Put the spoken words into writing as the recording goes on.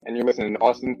you're listening to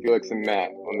Austin, Felix, and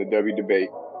Matt on the W Debate.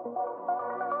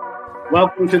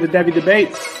 Welcome to the W Debate.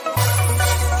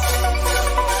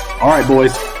 All right,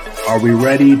 boys. Are we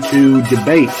ready to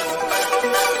debate?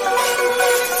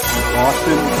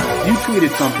 Austin, you tweeted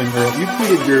something earlier. You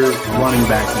tweeted your running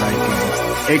back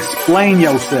rankings. Explain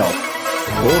yourself.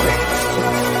 Boy,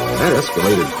 that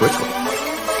escalated quickly.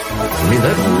 I mean,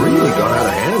 that really got out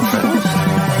of hand fast.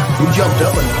 Who jumped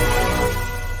up and...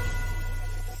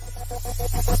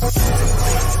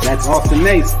 That's Austin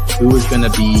Nace. Who is going to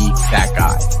be that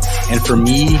guy? And for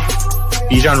me,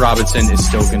 Bijan Robinson is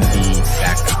still going to be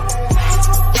that guy.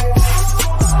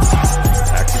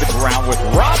 Back to the ground with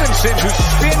Robinson, who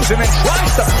spins and then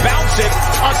tries to bounce it.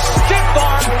 A stiff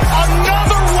arm,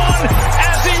 another one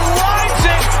as he rides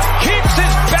it, keeps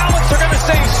his balance. They're going to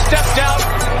say stepped out,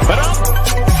 but up.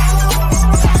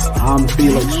 I'm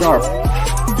Felix Sharp.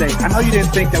 I know you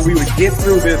didn't think that we would get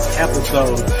through this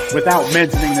episode without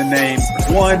mentioning the name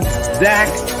one Zach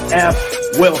F.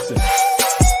 Wilson.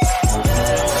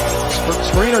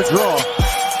 Screener draw.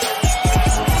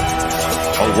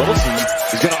 Oh, Wilson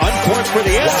is going to uncork for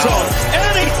the end zone,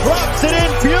 and he drops it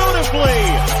in beautifully.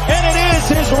 And it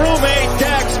is his roommate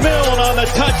Dax Milne on the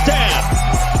touchdown.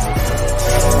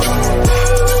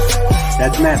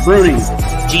 That's Matt Bruning.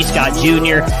 G. Scott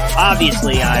Jr.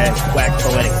 Obviously, I waxed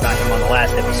poetic about him on the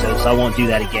last episode, so I won't do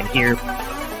that again here.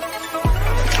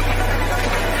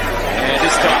 And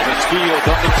this time it's Fields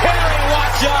on the carry.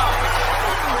 Watch out!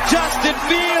 Justin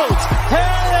Fields,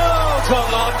 hello,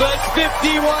 Columbus,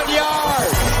 51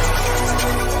 yards.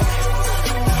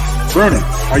 Bruning,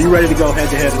 are you ready to go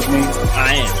head-to-head with me?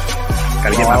 I am.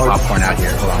 Got to get my popcorn out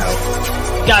here. Hold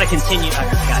on. Got to continue. I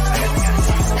got it.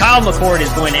 Kyle McCord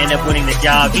is going to end up winning the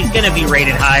job. He's going to be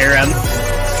rated higher.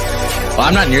 Well,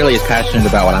 I'm not nearly as passionate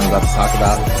about what I'm about to talk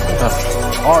about.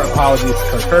 Our apologies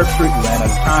to Kirk Herbstreit. We ran out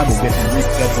of time. We'll get him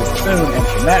rescheduled soon. And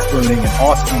for Matt Bruning and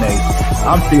Austin Nace,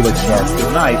 I'm Felix Sharp.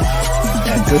 Good night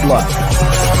and good luck.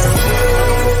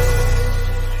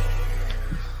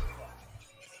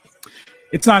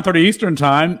 It's 9:30 Eastern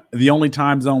Time, the only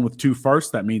time zone with two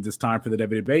firsts. That means it's time for the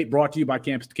W Debate, brought to you by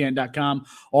CampusToCanton.com.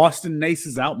 Austin Nace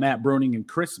is out, Matt Bruning and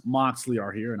Chris Moxley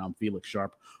are here, and I'm Felix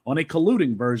Sharp. On a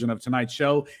colluding version of tonight's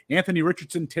show, Anthony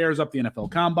Richardson tears up the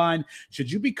NFL Combine. Should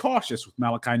you be cautious with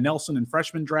Malachi Nelson in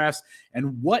freshman drafts?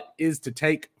 And what is to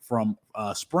take from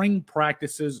spring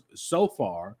practices so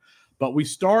far? But we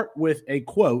start with a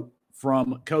quote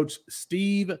from Coach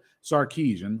Steve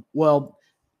Sarkisian. Well,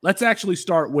 let's actually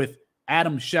start with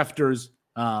Adam Schefter's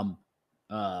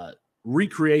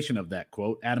recreation of that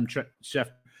quote. Adam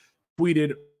Schefter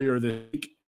tweeted earlier this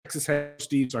week, Texas head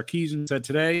Steve Sarkisian said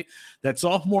today that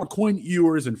sophomore Quinn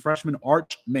Ewers and freshman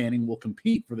Arch Manning will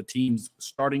compete for the team's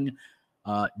starting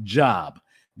job.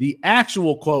 The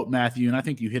actual quote, Matthew, and I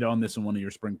think you hit on this in one of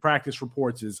your spring practice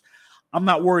reports, is I'm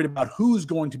not worried about who's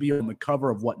going to be on the cover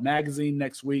of what magazine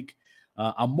next week.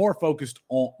 I'm more focused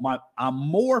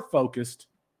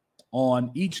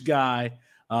on each guy,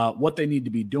 what they need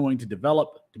to be doing to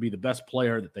develop to be the best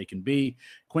player that they can be.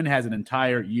 Quinn has an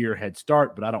entire year head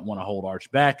start, but I don't want to hold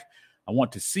Arch back. I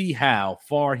want to see how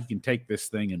far he can take this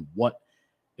thing and what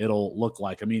it'll look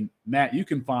like. I mean, Matt, you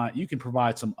can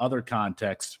provide some other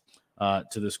context to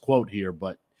this quote here,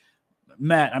 but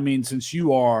Matt, I mean, since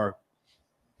you are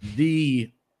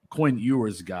the Quinn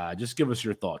Ewers guy, just give us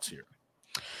your thoughts here.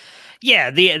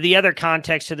 Yeah, the other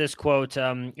context to this quote,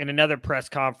 in another press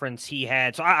conference he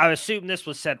had, so I assume this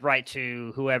was said right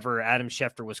to whoever Adam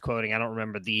Schefter was quoting. I don't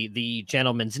remember the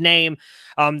gentleman's name.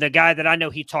 The guy that I know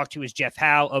he talked to is Jeff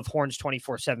Howe of Horns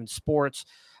 24/7 Sports,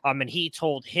 and he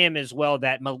told him as well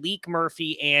that Malik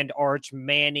Murphy and Arch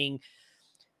Manning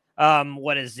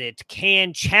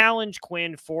can challenge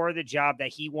Quinn for the job that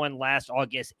he won last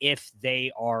August if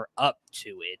they are up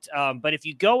to it. But if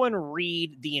you go and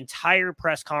read the entire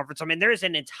press conference, I mean, there's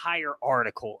an entire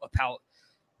article about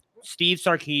Steve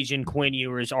Sarkisian, Quinn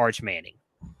Ewers, Arch Manning.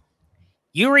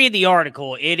 You read the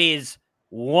article, it is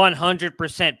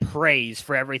 100% praise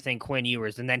for everything Quinn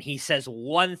Ewers. And then he says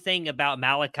one thing about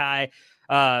Malik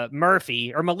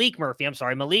Murphy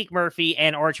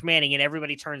and Arch Manning, and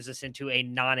everybody turns this into a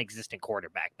non-existent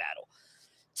quarterback battle.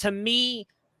 To me,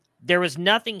 there was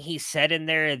nothing he said in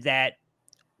there that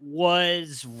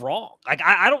was wrong. Like,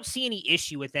 I don't see any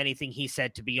issue with anything he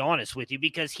said, to be honest with you,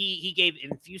 because he gave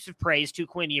effusive praise to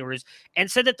Quinn Ewers and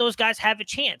said that those guys have a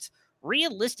chance.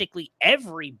 Realistically,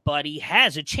 everybody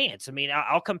has a chance. I mean,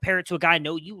 I'll compare it to a guy I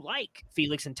know you like,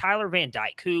 Felix, and Tyler Van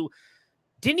Dyke, who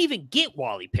didn't even get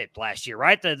Wally Pipp last year,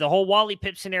 right? The whole Wally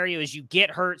Pipp scenario is you get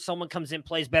hurt, someone comes in,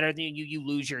 plays better than you, you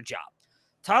lose your job.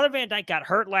 Tyler Van Dyke got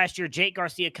hurt last year. Jake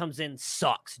Garcia comes in,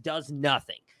 sucks, does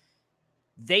nothing.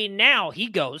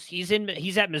 He's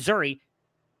at Missouri.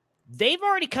 They've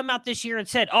already come out this year and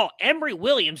said, Emory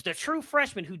Williams, the true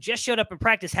freshman who just showed up in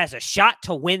practice, has a shot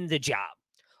to win the job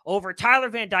over Tyler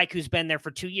Van Dyke, who's been there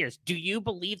for 2 years. Do you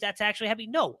believe that's actually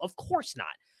happening? No, of course not.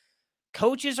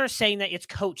 Coaches are saying that it's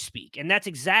coach speak, and that's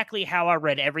exactly how I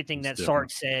read everything that Sark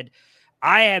said.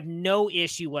 I have no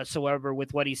issue whatsoever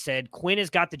with what he said. Quinn has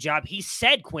got the job. He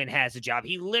said Quinn has a job.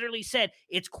 He literally said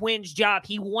it's Quinn's job.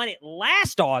 He won it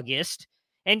last August.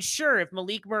 And sure, if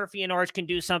Malik Murphy and Arch can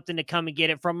do something to come and get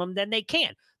it from him, then they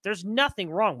can. There's nothing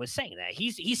wrong with saying that.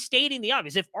 He's stating the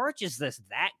obvious. If Arch is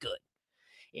that good,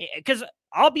 because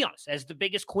I'll be honest, as the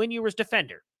biggest Quinn Ewers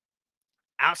defender,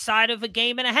 outside of a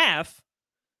game and a half,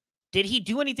 did he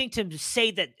do anything to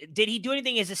say that? Did he do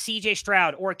anything as a CJ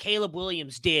Stroud or Caleb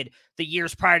Williams did the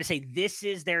years prior to say this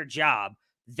is their job?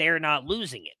 They're not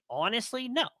losing it. Honestly,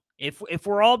 no. If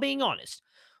we're all being honest,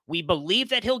 we believe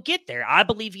that he'll get there. I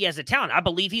believe he has a talent. I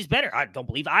believe he's better.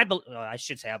 I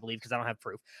should say I believe because I don't have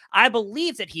proof. I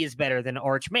believe that he is better than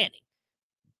Arch Manning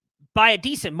by a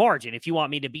decent margin, if you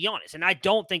want me to be honest. And I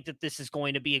don't think that this is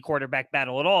going to be a quarterback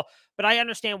battle at all, but I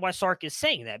understand why Sark is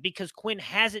saying that because Quinn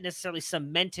hasn't necessarily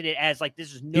cemented it as like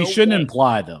this is no. He shouldn't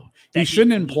imply though. He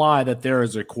shouldn't imply that there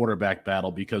is a quarterback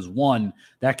battle because one,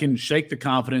 that can shake the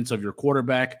confidence of your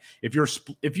quarterback. If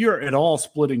you're at all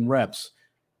splitting reps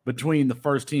between the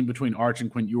first team, between Arch and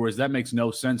Quinn Ewers, that makes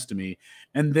no sense to me.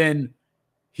 And then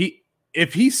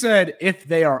if he said if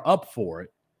they are up for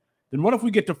it, then what if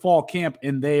we get to fall camp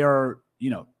and they are,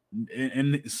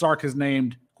 and Sark has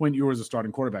named Quinn Ewers a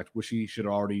starting quarterback, which he should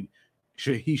already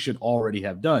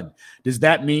have done. Does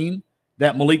that mean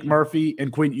that Malik Murphy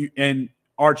and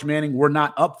Arch Manning were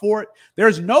not up for it?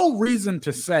 There's no reason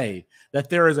to say that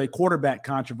there is a quarterback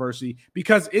controversy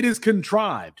because it is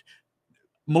contrived.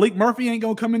 Malik Murphy ain't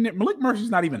going to come in there. Malik Murphy's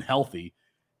not even healthy.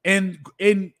 And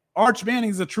Arch Manning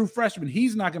is a true freshman.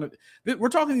 He's not going to – we're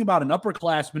talking about an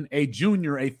upperclassman, a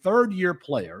junior, a third-year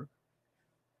player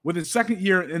with his second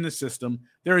year in the system.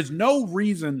 There is no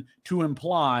reason to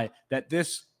imply that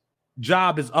this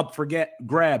job is up for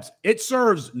grabs. It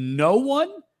serves no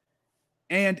one,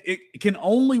 and it can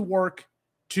only work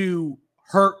to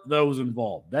hurt those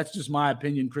involved. That's just my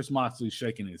opinion. Chris Moxley's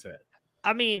shaking his head.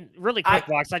 I mean, really quick,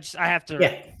 Box. I have to.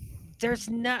 Yeah. There's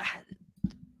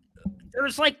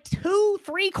like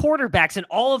 2-3 quarterbacks in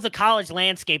all of the college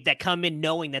landscape that come in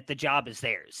knowing that the job is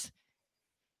theirs.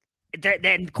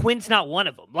 And Quinn's not one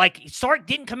of them. Like Sark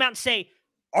didn't come out and say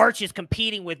Arch is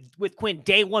competing with Quinn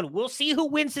day one. We'll see who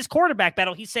wins this quarterback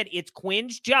battle. He said it's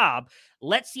Quinn's job.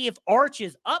 Let's see if Arch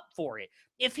is up for it.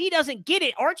 If he doesn't get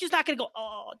it, Arch is not going to go,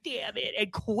 oh, damn it,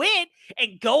 and quit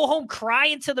and go home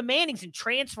crying to the Mannings and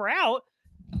transfer out.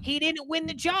 He didn't win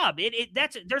the job.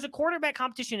 There's a quarterback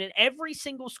competition in every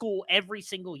single school every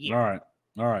single year.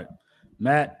 All right.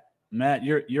 Matt,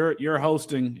 you're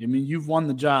hosting. I mean, you've won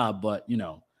the job, but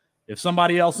if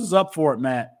somebody else is up for it,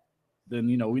 Matt, then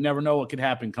we never know what could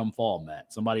happen come fall,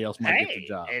 Matt. Somebody else might get the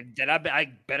job. And then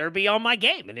I better be on my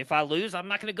game. And if I lose, I'm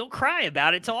not going to go cry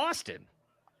about it to Austin.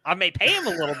 I may pay him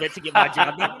a little bit to get my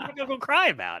job, but I'm not going to go cry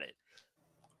about it.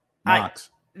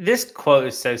 This quote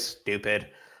is so stupid.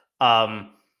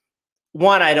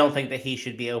 One, I don't think that he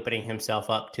should be opening himself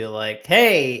up to like,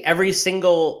 hey, every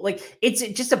single it's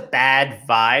just a bad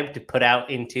vibe to put out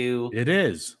into. It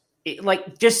is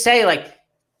just say like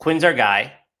Quinn's our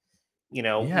guy.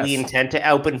 Yes. We intend to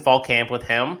open fall camp with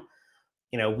him.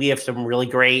 We have some really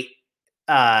great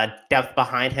depth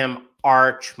behind him.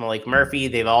 Arch, Malik Murphy,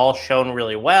 they've all shown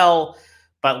really well,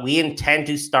 but we intend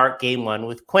to start game one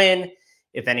with Quinn.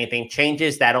 If anything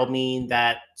changes, that'll mean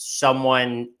that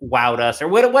someone wowed us or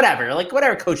whatever,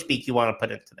 whatever coach speak you want to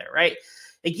put into there, right?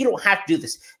 Like you don't have to do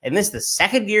this. And this is the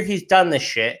second year he's done this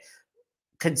shit.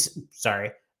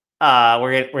 Sorry.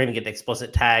 We're gonna get the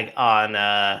explicit tag on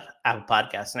Apple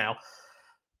Podcasts now.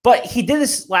 But he did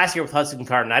this last year with Hudson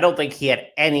Card, and I don't think he had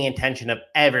any intention of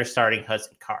ever starting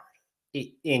Hudson Card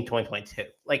in 2022.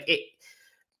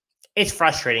 It's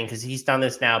frustrating because he's done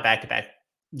this now back-to-back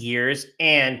years,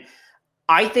 and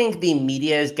I think the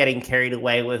media is getting carried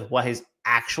away with what his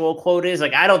actual quote is.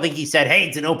 I don't think he said, hey,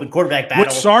 it's an open quarterback battle.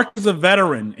 Which Sark is a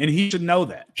veteran, and he should know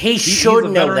that. He should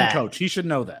know that. Coach. He should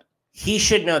know that. He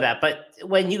should know that. But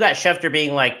when you got Schefter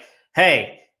being like,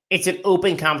 hey, it's an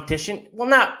open competition. Well,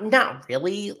 not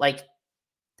really.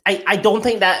 I don't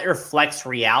think that reflects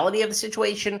reality of the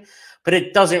situation, but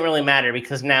it doesn't really matter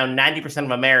because now 90%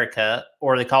 of America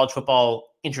or the college football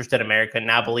interested America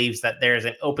now believes that there's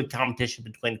an open competition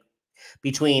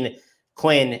between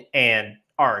Quinn and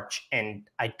Arch, and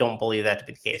I don't believe that to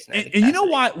be the case. And you know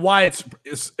why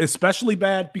it's especially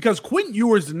bad? Because Quinn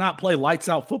Ewers did not play lights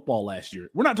out football last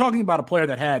year. We're not talking about a player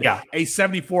that had a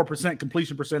 74%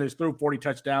 completion percentage through 40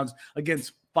 touchdowns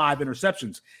against 5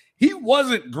 interceptions. He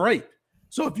wasn't great.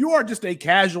 So if you are just a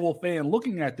casual fan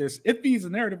looking at this, it feeds the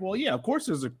narrative. Well, yeah, of course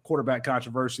there's a quarterback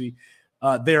controversy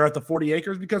there at the 40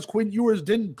 acres because Quinn Ewers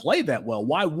didn't play that well.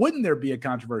 Why wouldn't there be a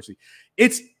controversy?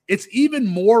 It's even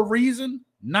more reason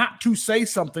not to say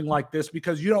something like this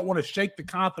because you don't want to shake the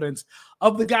confidence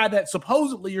of the guy that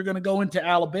supposedly you're going to go into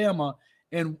Alabama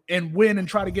and win and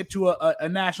try to get to a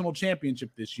national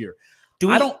championship this year.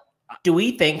 Do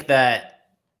we think that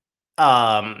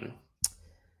I'm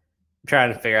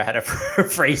trying to figure out how to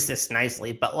phrase this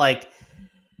nicely, but like,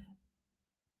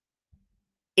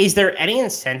 is there any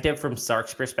incentive from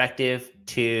Sark's perspective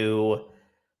to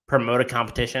promote a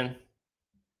competition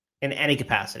in any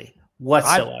capacity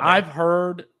whatsoever? I've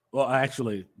heard, well,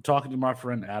 actually, talking to my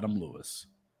friend Adam Lewis,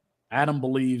 Adam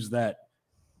believes that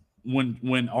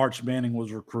when Arch Manning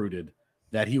was recruited,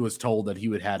 that he was told that he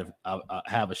would have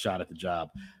a shot at the job.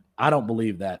 I don't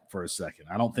believe that for a second.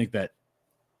 I don't think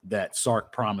that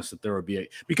Sark promised that there would be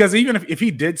because even if he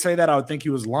did say that, I would think he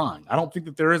was lying. I don't think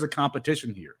that there is a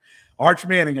competition here. Arch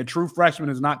Manning, a true freshman,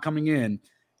 is not coming in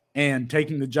and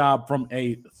taking the job from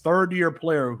a third-year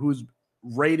player who's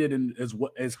rated and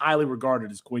as highly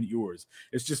regarded as Quinn Ewers.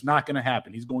 It's just not going to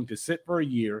happen. He's going to sit for a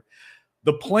year.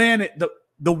 The plan,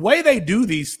 the way they do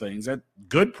these things at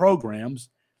good programs,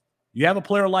 you have a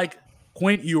player like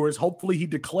Quinn Ewers. Hopefully he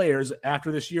declares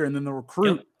after this year, and then the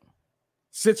recruit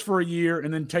sits for a year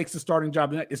and then takes the starting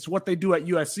job. It's what they do at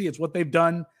USC. It's what they've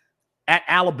done at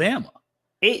Alabama.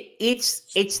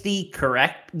 It's the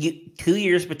correct 2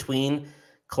 years between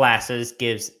classes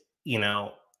gives,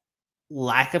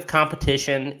 lack of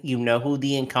competition. You know who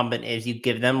the incumbent is. You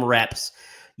give them reps.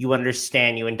 You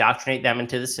understand. You indoctrinate them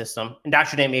into the system.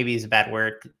 Indoctrinate maybe is a bad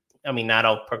word. I mean, not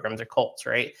all programs are cults,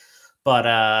 right? But,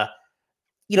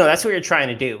 that's what you're trying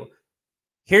to do.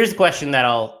 Here's the question that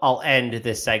I'll end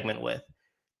this segment with.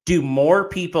 Do more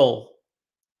people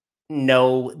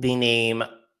know the name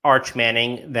Arch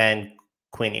Manning than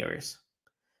Quinn Ewers?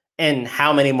 And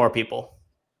how many more people?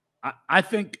 I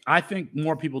think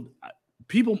more people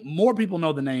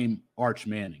know the name Arch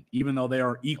Manning, even though they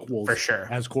are equals for sure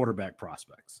as quarterback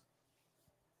prospects.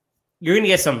 You're going to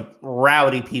get some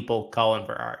rowdy people calling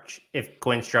for Arch if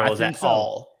Quinn struggles at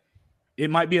all. It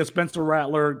might be a Spencer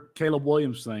Rattler, Caleb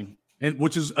Williams thing, and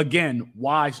which is again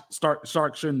why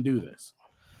Sark shouldn't do this.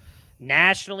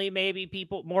 Nationally, maybe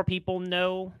more people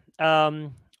know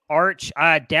Arch.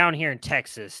 Down here in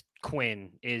Texas,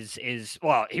 Quinn is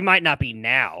well, he might not be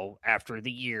now after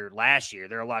the year last year.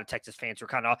 There are a lot of Texas fans who are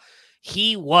kind of,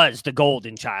 he was the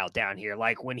golden child down here.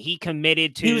 Like when he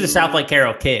committed to, he was a South Lake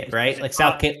Carroll kid, right? Like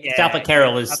South Lake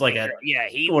Carroll is like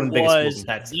he one of the biggest schools in was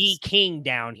Texas. The king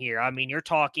down here. I mean, you're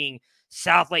talking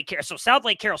South Lake Carroll. So South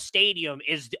Lake Carroll Stadium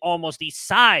is almost the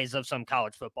size of some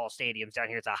college football stadiums down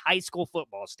here. It's a high school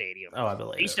football stadium. Oh, I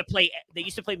believe they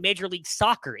used to play Major League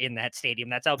Soccer in that stadium.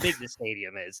 That's how big the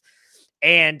stadium is.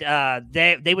 And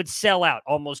they would sell out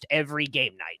almost every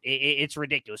game night. It's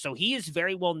ridiculous. So he is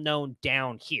very well known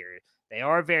down here. They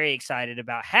are very excited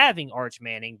about having Arch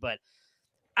Manning, but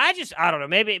I don't know.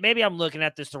 Maybe I'm looking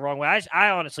at this the wrong way. I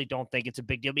honestly don't think it's a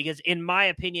big deal because, in my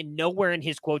opinion, nowhere in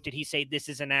his quote did he say this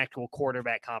is an actual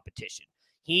quarterback competition.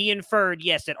 He inferred,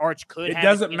 yes, that Arch could. It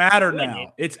doesn't matter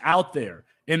now. It's out there.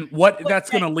 And what that's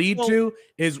going to lead to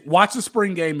is watch the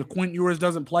spring game. If Quinn Ewers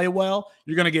doesn't play well,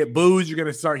 you're going to get boos. You're going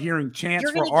to start hearing chants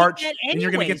for Arch, and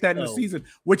you're going to get that in the season,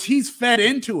 which he's fed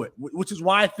into it, which is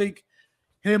why I think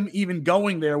him even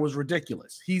going there was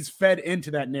ridiculous. He's fed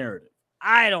into that narrative.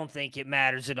 I don't think it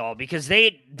matters at all because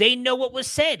they know what was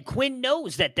said. Quinn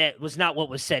knows that was not what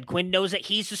was said. Quinn knows that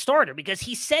he's the starter because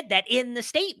he said that in the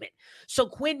statement. So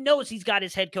Quinn knows he's got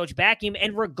his head coach backing him,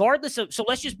 and regardless of – so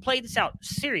let's just play this out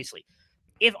seriously.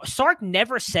 If Sark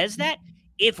never says that,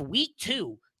 if week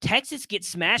 2 Texas gets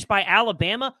smashed by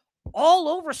Alabama, all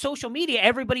over social media,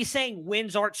 everybody's saying,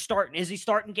 when's Arch starting? Is he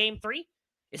starting game 3?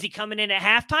 Is he coming in at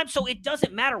halftime? So it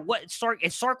doesn't matter what Sark,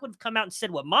 if Sark would have come out and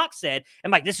said what Mock said,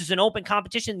 and like, this is an open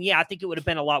competition, yeah, I think it would have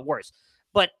been a lot worse.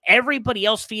 But everybody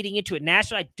else feeding into it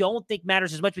nationally, I don't think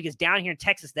matters as much because down here in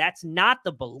Texas, that's not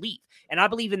the belief. And I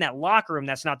believe in that locker room,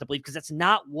 that's not the belief because that's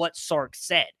not what Sark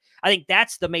said. I think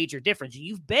that's the major difference.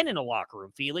 You've been in a locker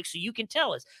room, Felix, so you can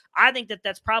tell us. I think that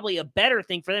that's probably a better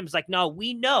thing for them. It's like, no,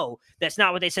 we know that's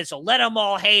not what they said. So let them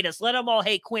all hate us. Let them all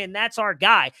hate Quinn. That's our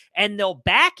guy. And they'll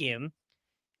back him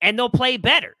and they'll play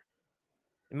better,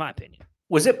 in my opinion.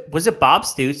 Was it Bob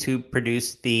Stoops who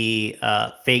produced the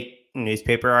fake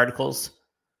newspaper articles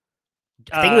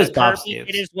I think it was Bob Kirby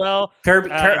Stoops. did as well.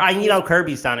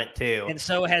 Kirby's done it too. And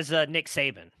so has Nick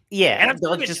Saban. Yeah, and I'm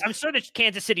sure the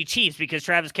Kansas City Chiefs, because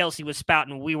Travis Kelce was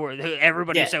spouting,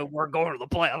 everybody said we're going to the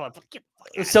play. I'm like,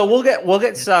 so we'll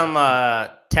get some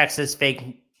Texas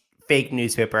fake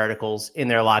newspaper articles in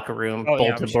their locker room,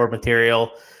 bulletin board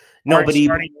material. Nobody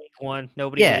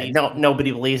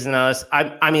believes in us.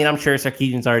 I'm sure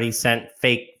Sarkisian's already sent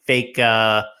fake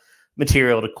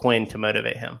material to Quinn to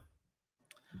motivate him.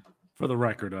 For the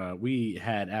record, we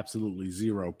had absolutely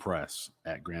zero press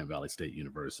at Grand Valley State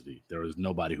University. There was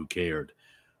nobody who cared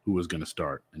who was going to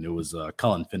start, and it was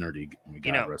Cullen Finnerty.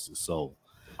 God rest his soul.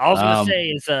 All I was going to say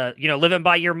is, living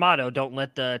by your motto, don't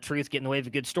let the truth get in the way of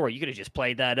a good story. You could have just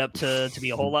played that up to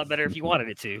be a whole lot better if you wanted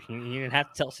it to. You didn't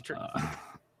have to tell us the truth.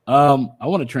 I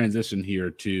want to transition here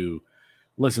to,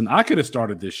 listen, I could have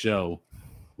started this show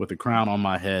with a crown on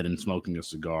my head and smoking a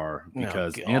cigar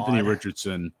because Anthony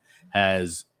Richardson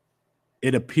has –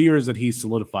 it appears that he's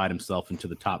solidified himself into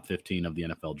the top 15 of the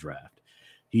NFL draft.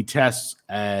 He tests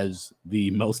as the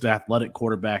most athletic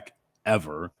quarterback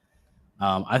ever.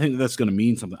 I think that's going to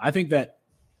mean something. I think that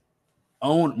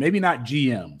maybe not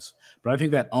GMs, but I think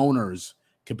that owners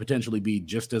could potentially be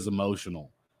just as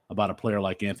emotional about a player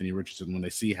like Anthony Richardson when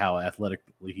they see how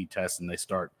athletically he tests and they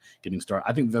start getting started.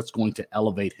 I think that's going to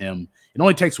elevate him. It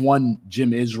only takes one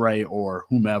Jim Irsay or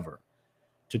whomever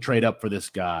to trade up for this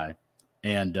guy.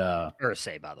 And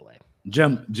Irsay, by the way,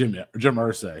 Jim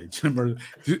Irsay.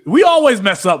 We always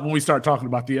mess up when we start talking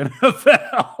about the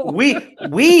NFL. We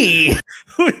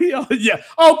yeah.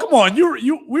 Oh, come on.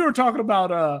 We were talking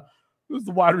about who's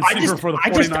the wide receiver for the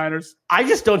 49ers. I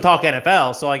just don't talk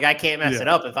NFL, so I can't mess it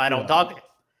up if I don't talk it.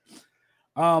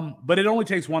 But it only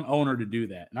takes one owner to do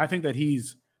that, and I think that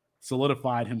he's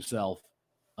solidified himself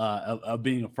of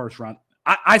being a first round.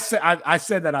 I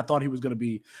said that I thought he was going to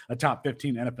be a top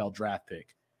 15 NFL draft pick.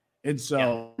 And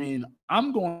so, I mean,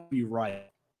 I'm going to be right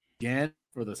again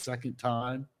for the second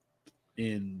time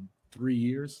in 3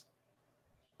 years.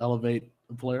 Elevate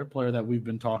a player that we've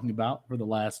been talking about for the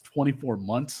last 24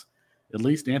 months. At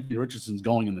least Anthony Richardson's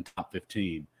going in the top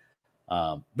 15.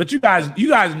 But you guys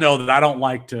know that I don't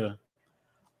like to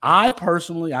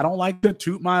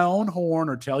toot my own horn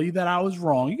or tell you that I was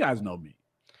wrong. You guys know me.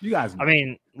 I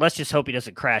mean, let's just hope he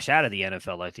doesn't crash out of the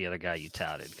NFL like the other guy you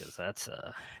touted, because that's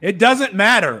It doesn't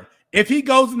matter. If he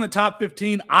goes in the top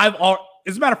 15, as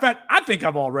a matter of fact, I think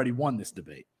I've already won this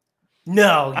debate.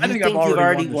 No, I think I've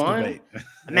already won?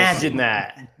 Imagine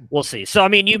that. We'll see. So, I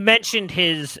mean, you mentioned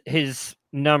his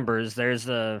numbers. There's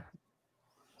the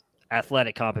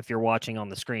athletic comp. If you're watching on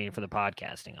the screen for the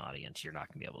podcasting audience, you're not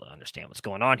going to be able to understand what's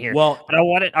going on here. Well, but I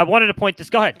wanted to point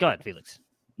this. Go ahead, Felix.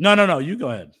 No, you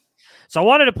go ahead. So I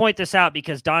wanted to point this out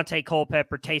because Dante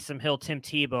Culpepper, Taysom Hill, Tim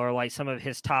Tebow are like some of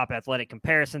his top athletic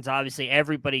comparisons. Obviously,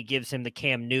 everybody gives him the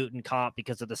Cam Newton comp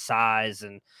because of the size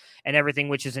and everything,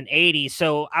 which is an 80.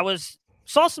 So I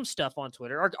saw some stuff on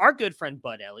Twitter. Our good friend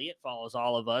Bud Elliott follows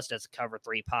all of us. Does Cover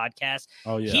 3 podcast.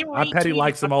 Oh yeah, I bet he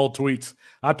likes some old tweets.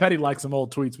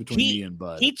 Between me and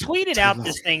Bud. He tweeted out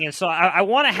this thing, and so I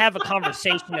want to have a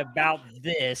conversation about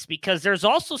this because there's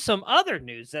also some other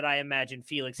news that I imagine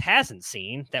Felix hasn't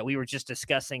seen that we were just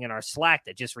discussing in our Slack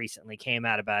that just recently came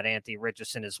out about Anthony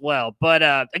Richardson as well. But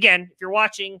again, if you're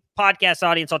watching podcast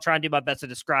audience, I'll try and do my best to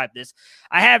describe this.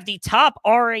 I have the top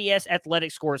RAS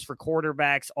athletic scores for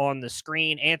quarterbacks on the screen.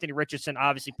 Anthony Richardson,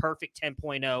 obviously perfect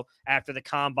 10.0 after the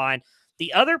combine.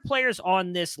 The other players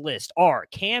on this list are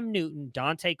Cam Newton,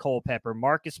 Dante Culpepper,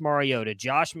 Marcus Mariota,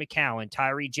 Josh McCown,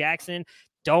 Tyree Jackson.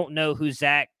 Don't know who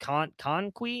Zach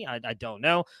Conquy. I don't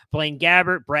know. Blaine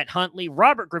Gabbert, Brett Huntley,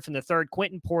 Robert Griffin III,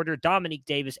 Quentin Porter, Dominique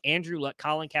Davis, Andrew Luck,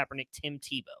 Colin Kaepernick, Tim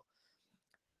Tebow.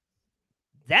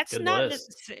 That's good not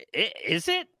list. Is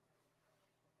it?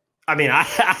 I mean,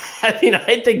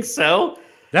 I think so.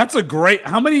 That's a great.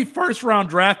 How many first-round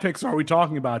draft picks are we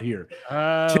talking about here?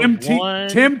 Tim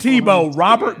Tebow,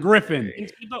 Robert Griffin,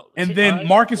 and then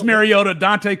Marcus Mariota,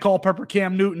 Dante Culpepper,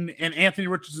 Cam Newton, and Anthony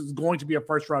Richardson is going to be a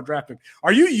first-round draft pick.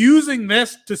 Are you using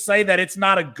this to say that it's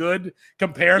not a good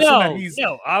comparison?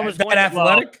 No, I was that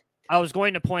athletic. I was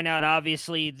going to point out,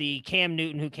 obviously, the Cam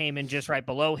Newton who came in just right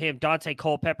below him, Dante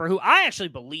Culpepper, who I actually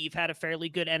believe had a fairly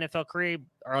good NFL career.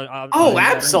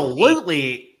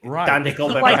 Absolutely. Right. Dante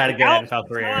Culpepper had a good NFL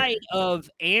career. Outside of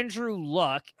Andrew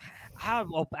Luck, I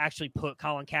will actually put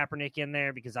Colin Kaepernick in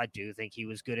there because I do think he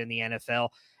was good in the NFL.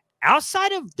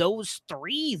 Outside of those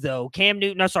three, though,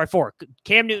 four.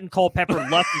 Cam Newton, Culpepper,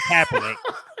 Luck, and Kaepernick.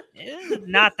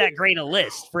 Not that great a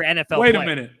list for NFL Wait players. a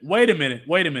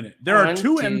minute. There are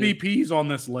two MVPs on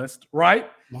this list, right?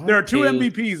 There are two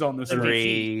MVPs on this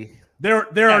list.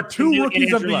 There are two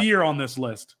rookies of the year on this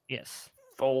list. Yes.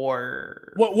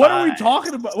 4. What are we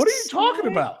talking about? What are you talking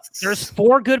about? There's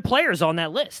 4 good players on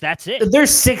that list. That's it.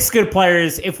 There's 6 good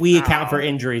players if we account for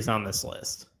injuries on this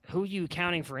list. Who are you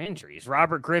counting for injuries?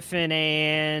 Robert Griffin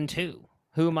and who?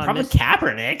 Who am I Probably missing?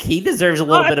 Kaepernick. He deserves a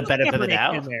little bit of benefit of the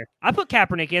doubt. I put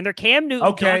Kaepernick in there. Cam Newton.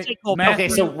 Okay, Okay,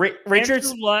 so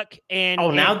Richards. Andrew Luck and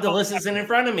Now the list isn't in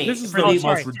front of me. This is For the the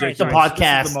most ridiculous. The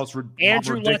podcast. This is the most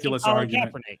Andrew ridiculous Luck and Colin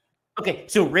argument. Kaepernick. Okay,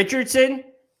 so Richardson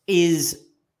is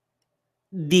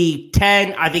the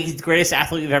 10. I think he's the greatest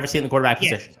athlete we've ever seen in the quarterback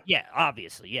position. Yeah,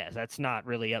 obviously. Yes, that's not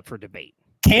really up for debate.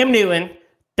 Cam Newton,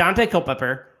 Dante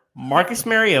Culpepper, Marcus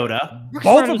Mariota,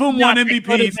 Both of them won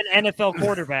MVPs. An NFL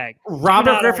quarterback.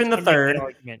 Robert Griffin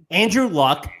III, Andrew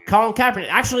Luck, Colin Kaepernick.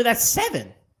 Actually, that's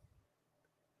 7.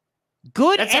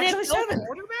 Good That's actually NFL 7.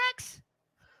 quarterbacks?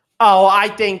 Oh, I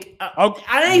think Okay.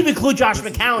 I didn't even include Josh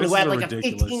McCown, This who is had like a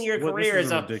ridiculous- 15-year career this is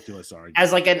as a a ridiculous argument.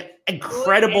 as like an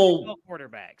incredible Good NFL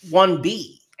quarterbacks.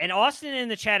 1B. And Austin in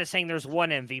the chat is saying there's one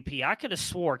MVP. I could have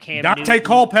swore Cam Dante Newton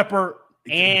Culpepper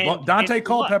and Dante Andrew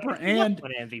Culpepper Luck. and Luck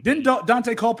won MVP. didn't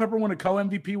Dante Culpepper win a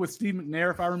co-MVP with Steve McNair,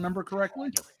 if I remember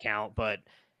correctly? Doesn't count, but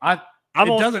I'm I'm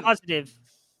it almost doesn't- positive.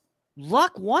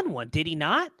 Luck won one, did he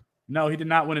not? No, he did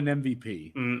not win an MVP.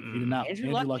 He did not. Andrew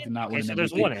Andrew Luck Luck did? did not Okay, win so an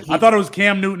there's MVP. one I thought it was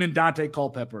Cam Newton and Dante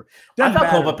Culpepper. I Doesn't thought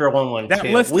matter. Culpepper won one That too.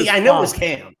 list is I know it was fine.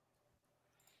 Cam.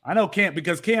 I know Cam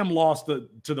because Cam lost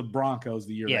to the Broncos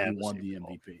the year Yeah, that it he was won the Super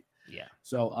Bowl. MVP. Yeah,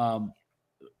 So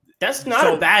That's not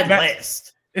So a bad that-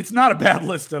 list. it's not a bad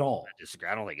list at all. I disagree.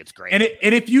 I don't think it's great. And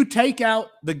if you take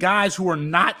out the guys who are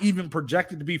not even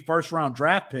projected to be first round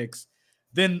draft picks,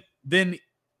 then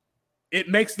it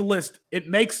makes the list. It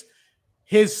makes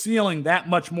his ceiling that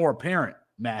much more apparent,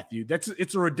 Matthew.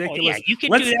 It's a ridiculous. you can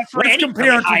let's, do that for let's any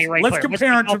compare it high to, ranked let's player.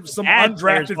 compare it take to out some bad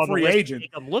players undrafted on the free list and agent.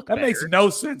 make them look That better. makes no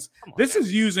sense. Come on, This guys.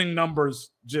 is using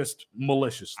numbers just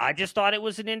maliciously. I just thought it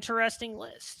was an interesting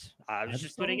list. I was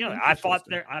just putting it.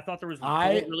 Absolutely I thought there was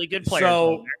really good players.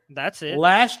 on there. That's it.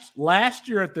 Last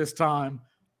year at this time,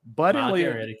 Bud Not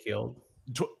Elliott ridiculed.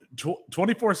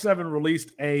 24/7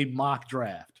 released a mock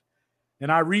draft,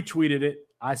 and I retweeted it.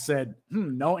 I said,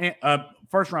 no,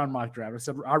 first round mock draft.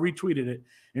 I retweeted it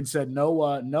and said,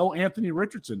 no Anthony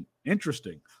Richardson.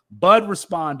 Interesting. Bud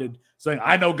responded saying,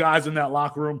 I know guys in that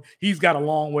locker room. He's got a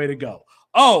long way to go.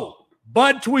 Oh,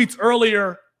 Bud tweets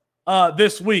earlier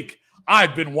this week.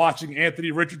 I've been watching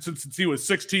Anthony Richardson since he was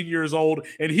 16 years old,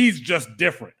 and he's just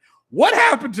different. What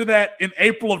happened to that in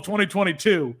April of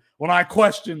 2022 when I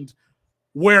questioned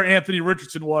where Anthony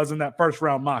Richardson was in that first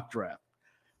round mock draft?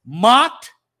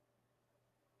 Mocked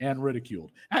and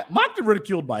ridiculed. Mocked and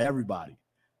ridiculed by everybody.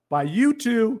 By you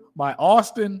two, by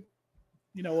Austin.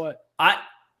 You know what?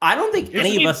 I don't think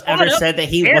any he of us brought ever up said that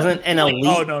he Aaron wasn't an elite,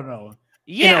 Oh, no.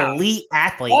 Yeah. an elite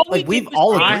athlete. All we Like we've did was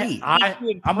all say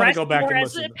agreed. I'm going to go back more and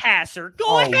as listen. a passer. Go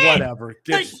Oh, ahead. whatever.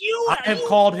 Because I have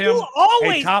called him you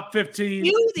always a top 15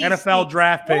 do these NFL things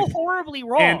draft pick. so horribly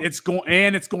wrong. And it's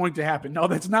going to happen. No,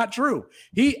 that's not true.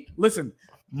 Listen,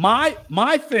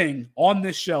 my thing on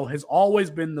this show has always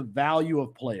been the value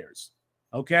of players.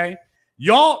 Okay?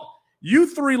 You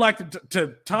three like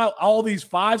to tout all these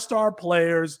 5-star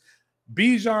players,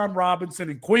 Bijan Robinson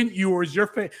and Quinn Ewers,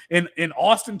 and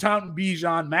Austin Taunton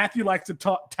Bijan. Matthew likes to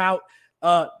tout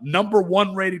number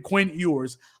 1 rated Quinn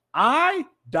Ewers. I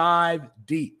dive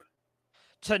deep.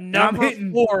 to number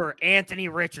 4, Anthony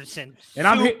Richardson. And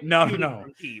I'm hitting no.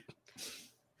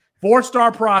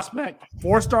 4-star prospect,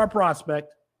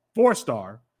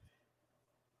 4-star.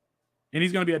 And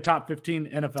he's going to be a top 15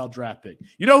 NFL draft pick.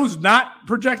 You know who's not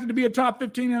projected to be a top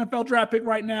 15 NFL draft pick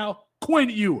right now? Quinn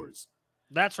Ewers.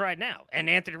 That's right now. And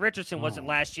Anthony Richardson wasn't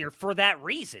last year for that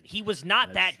reason. He was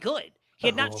not that good. He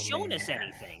had not shown us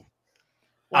anything.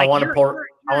 I want to you're-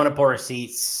 pour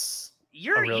receipts.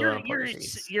 You're really you're wanna pour you're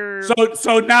receipts. you're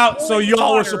So y'all are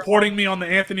water supporting me on the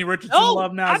Anthony Richardson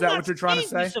love now? Is I'm that not what you're trying to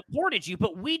saying say? We supported you,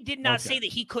 but we did not Okay. say that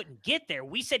he couldn't get there.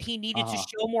 We said he needed to Uh-huh.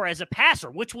 show more as a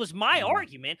passer, which was my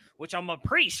argument, which I'm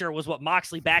pretty sure was what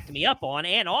Moxley backed me up on,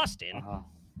 and Austin.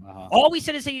 All we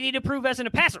said is that he needed to prove as a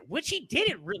passer, which he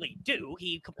didn't really do.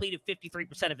 He completed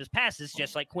 53% of his passes,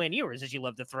 just like Quinn Ewers, as you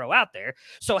love to throw out there.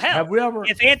 So hell, Have we ever?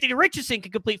 if Anthony Richardson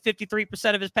could complete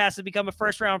 53% of his passes and become a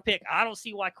first-round pick, I don't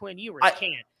see why Quinn Ewers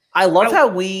can't. I love how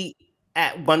we,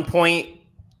 at one point,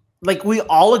 like we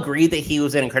all agreed that he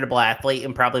was an incredible athlete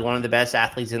and probably one of the best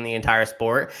athletes in the entire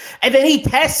sport. And then he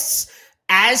tests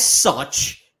as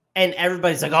such, and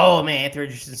everybody's like, oh man, Anthony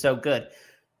Richardson's so good.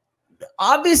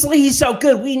 Obviously, he's so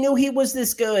good. We knew he was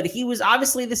this good. He was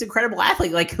obviously this incredible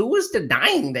athlete. Like, who was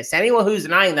denying this? Anyone who's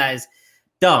denying that is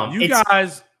dumb. You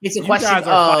guys it's a question guys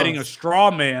are of fighting a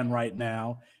straw man right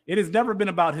now. It has never been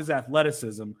about his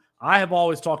athleticism. I have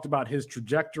always talked about his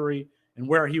trajectory and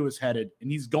where he was headed,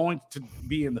 and he's going to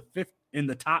be in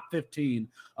the top 15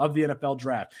 of the NFL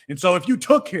draft. And so if you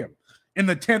took him in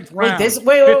the 10th round,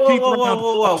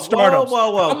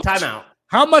 whoa, time out.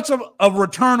 How much of a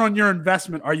return on your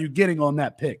investment are you getting on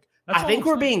that pick? I think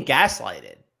we're being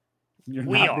gaslighted. You're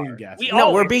we not are. being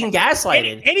gaslighted. We're being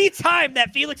gaslighted. Any time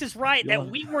that Felix is right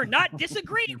that we were not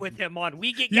disagreeing with him on,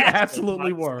 we get gaslighted. You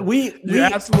absolutely were. We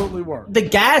absolutely were. The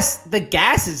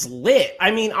gas is lit. I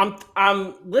mean,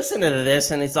 I'm listening to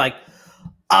this and it's like,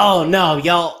 oh no,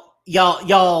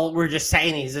 y'all were just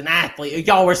saying he's an athlete.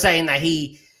 Y'all were saying that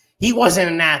he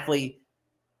wasn't an athlete.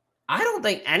 I don't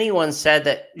think anyone said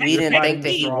that we didn't think that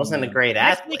he wasn't a great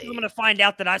athlete. I'm going to find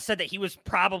out that I said that he was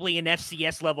probably an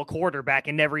FCS level quarterback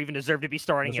and never even deserved to be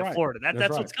starting in Florida.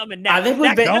 That's what's coming now. I think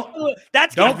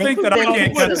don't think that I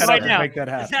can't cut that up and make that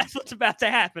happen. That's what's about to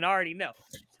happen. I already know.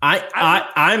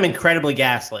 I'm incredibly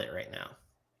gaslit right now.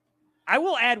 I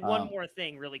will add one more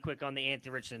thing really quick on the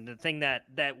Anthony Richardson, the thing that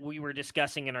we were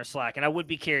discussing in our Slack, and I would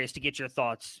be curious to get your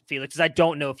thoughts, Felix, because I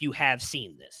don't know if you have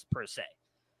seen this per se.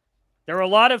 There were a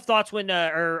lot of thoughts when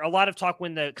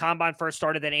the combine first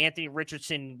started that Anthony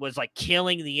Richardson was like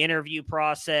killing the interview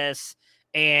process.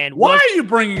 And why are you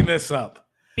bringing this up?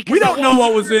 Because we don't know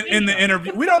what was in the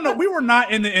interview. We don't know. We were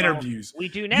not in the interviews. We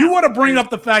do now. You want to bring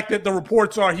up the fact that the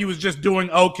reports are he was just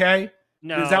doing okay?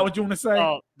 No. Is that what you want to say?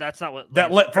 Oh, that's not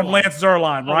what from Lance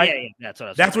Zierlein, right? Yeah,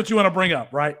 that's what you want to bring up,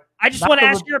 right? I just want to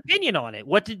ask your opinion on it.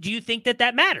 Do you think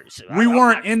that matters? We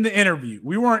weren't in the interview.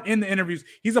 We weren't in the interviews.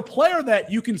 He's a player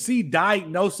that you can see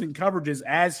diagnosing coverages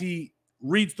as he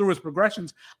reads through his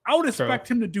progressions. I would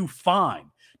expect him to do fine.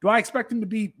 Do I expect him to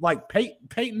be like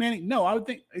Peyton Manning? No, I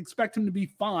would expect him to be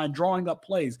fine drawing up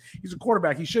plays. He's a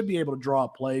quarterback. He should be able to draw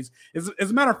up plays. As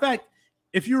a matter of fact,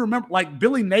 if you remember, like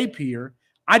Billy Napier,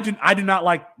 I do not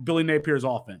like Billy Napier's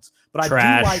offense, but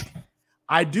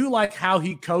I do like how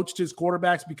he coached his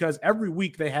quarterbacks, because every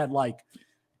week they had like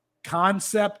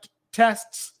concept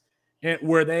tests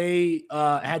where they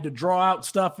had to draw out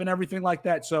stuff and everything like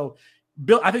that. So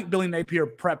I think Billy Napier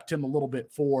prepped him a little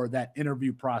bit for that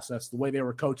interview process, the way they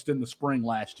were coached in the spring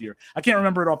last year. I can't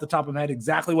remember it off the top of my head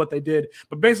exactly what they did,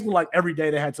 but basically like every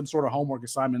day they had some sort of homework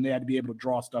assignment and they had to be able to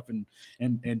draw stuff and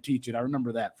teach it. I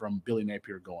remember that from Billy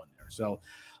Napier going there. So,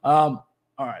 all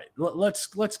right,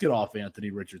 let's get off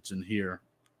Anthony Richardson here.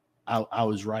 I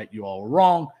was right. You all were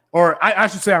wrong. Or I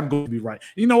should say I'm going to be right.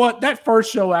 You know what? That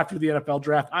first show after the NFL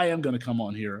draft, I am going to come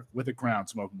on here with a crown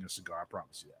smoking a cigar. I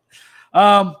promise you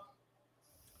that.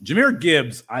 Jahmyr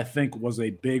Gibbs, I think, was a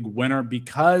big winner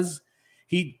because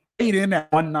he stayed in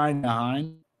at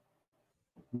 199,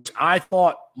 which I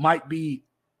thought might be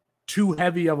too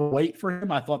heavy of a weight for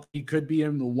him. I thought he could be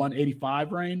in the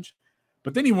 185 range.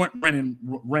 But then he ran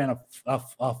a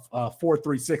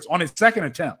 4.36 on his second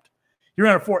attempt. He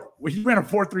ran a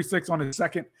 4.36 on his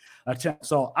second attempt.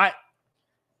 So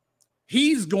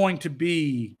he's going to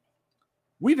be.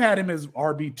 We've had him as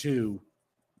RB2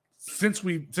 since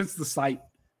the site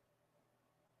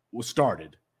was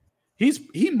started.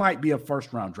 He might be a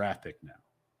first round draft pick now.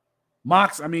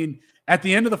 Mox, I mean, at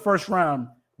the end of the first round,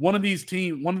 one of these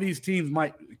teams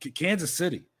might. Kansas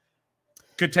City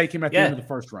could take him at the end of the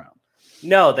first round.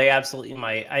 No, they absolutely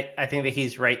might. I think that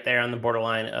he's right there on the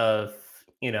borderline of,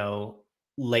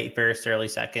 late first, early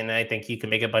second. I think you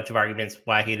can make a bunch of arguments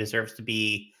why he deserves to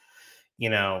be,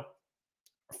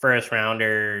 first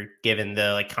rounder given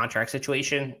the contract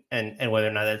situation and whether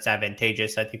or not that's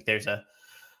advantageous. I think there's a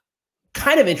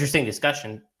kind of interesting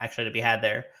discussion actually to be had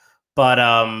there. But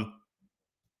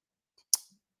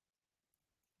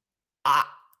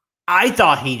I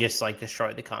thought he just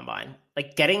destroyed the combine.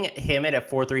 Getting him at a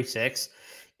 4.36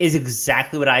 is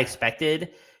exactly what I expected.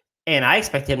 And I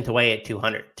expect him to weigh at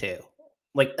 200 too.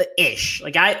 Ish.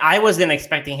 I wasn't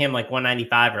expecting him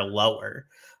 195 or lower.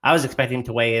 I was expecting him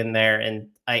to weigh in there. And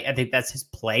I think that's his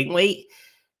playing weight.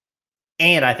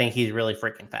 And I think he's really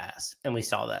freaking fast. And we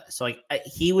saw that. So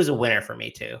he was a winner for me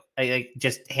too.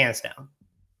 Just hands down.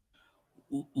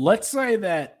 Let's say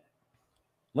that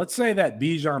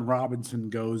Bijan Robinson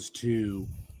goes to,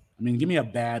 give me a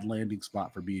bad landing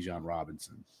spot for Bijan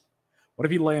Robinson. What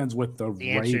if he lands with the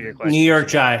Ravens? New York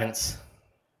Giants.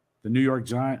 The New York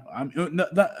Giants.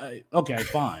 Okay,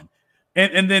 fine.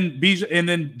 And then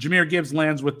Jahmyr Gibbs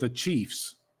lands with the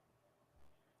Chiefs.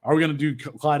 Are we going to do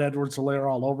Clyde Edwards-Helaire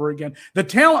all over again? The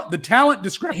talent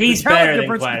discrepancy. He's better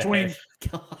than Clyde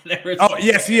Edwards-Helaire. Oh,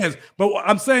 yes, he is. But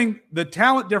I'm saying the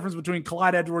talent difference between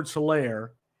Clyde Edwards-Helaire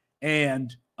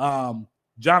and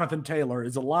Jonathan Taylor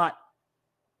is a lot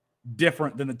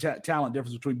different than the talent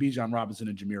difference between Bijan Robinson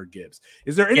and Jahmyr Gibbs.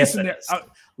 Is there any Yes, scenario?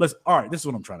 All right, this is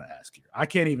what I'm trying to ask here. I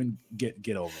can't even get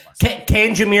over myself.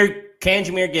 Can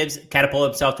Jahmyr Gibbs catapult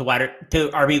himself to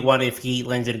RB1 if he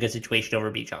lands in a good situation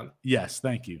over Bijan? Yes,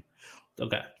 thank you.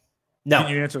 Okay. No,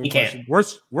 can you answer the he question?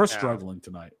 can't. We're struggling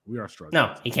tonight. We are struggling.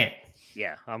 No, he can't.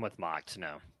 Yeah, I'm with Mox.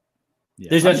 No. Yeah,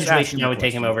 There's no I'm just situation asking I would the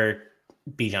take him question. over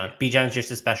Bijan. Bijan's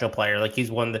just a special player. Like he's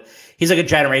like a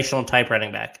generational type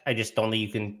running back. I just don't think you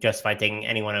can justify taking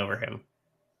anyone over him.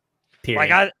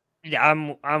 Period.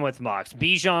 I'm with Mox.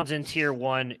 Bijan's in tier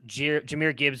 1.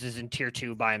 Jahmyr Gibbs is in tier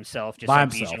 2 by himself. Just By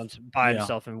like himself. Bijan's by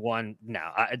himself in 1.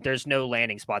 No, there's no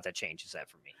landing spot that changes that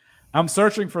for me. I'm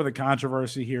searching for the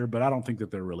controversy here, but I don't think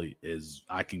that there really is.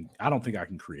 I don't think I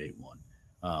can create one.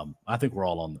 I think we're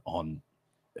all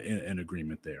in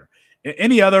agreement there.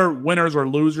 Any other winners or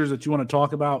losers that you want to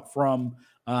talk about from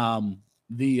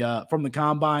the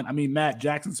combine? I mean, Matt,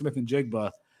 Jackson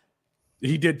Smith-Njigba,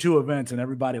 he did 2 events, and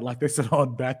everybody, like they said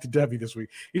on Back to Debbie this week,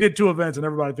 he did 2 events, and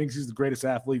everybody thinks he's the greatest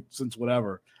athlete since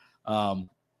whatever.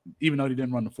 Even though he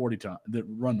didn't run the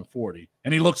 40,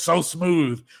 and he looked so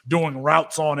smooth doing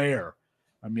routes on air.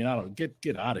 I mean, I don't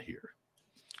get out of here.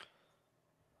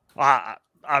 I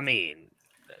mean,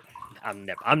 I'm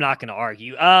not going to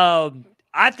argue.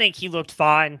 I think he looked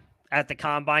fine at the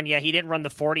combine. Yeah, he didn't run the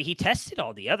 40. He tested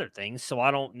all the other things, so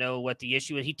I don't know what the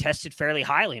issue is. He tested fairly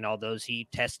highly in all those. He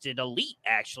tested elite,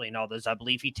 actually, in all those. I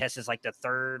believe he tested like the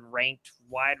 3rd ranked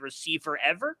wide receiver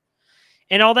ever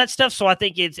and all that stuff. So I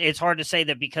think it's hard to say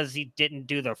that because he didn't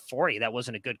do the 40, that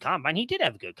wasn't a good combine. He did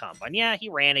have a good combine. Yeah, he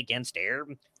ran against air.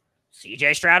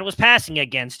 CJ Stroud was passing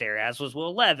against air, as was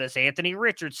Will Levis, Anthony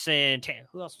Richardson.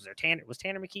 Who else was there? Was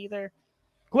Tanner McKee there?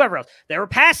 Whoever else. They were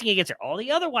passing against air. All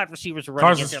the other wide receivers were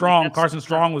running against air. Carson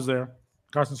Strong was there.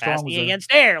 Carson Strong was there.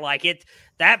 Against air. Like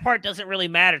that part doesn't really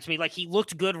matter to me. Like he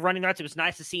looked good running routes. It was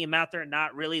nice to see him out there and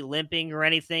not really limping or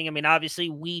anything. I mean, obviously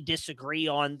we disagree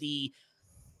on the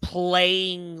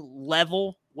playing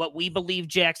level, what we believe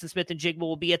Jackson Smith-Njigba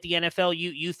will be at the NFL.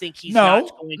 You think he's not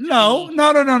going to be...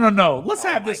 No. Let's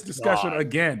have this discussion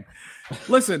again.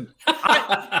 Listen,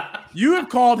 you have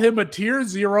called him a tier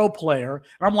 0 player.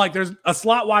 And I'm like, there's a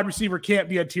slot wide receiver can't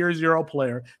be a tier 0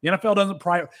 player. The NFL doesn't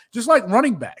just like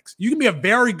running backs. You can be a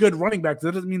very good running back.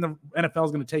 That doesn't mean the NFL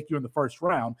is going to take you in the first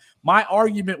round. My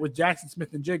argument with Jackson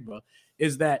Smith-Njigba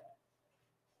is that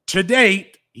to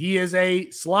date, he is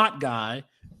a slot guy.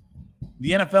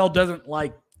 The NFL doesn't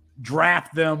like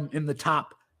draft them in the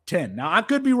top 10. Now, I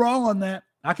could be wrong on that.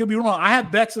 I could be wrong. I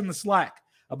have bets in the Slack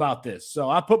about this, so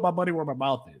I put my money where my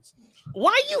mouth is.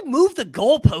 Why you move the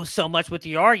goalpost so much with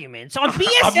your arguments? On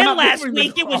BSN last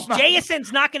week, it was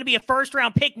JSN's not going to be a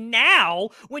first-round pick. Now,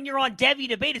 when you're on Debbie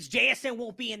Debate, it's JSN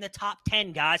won't be in the top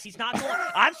 10, guys. He's not going.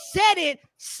 I've said it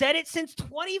since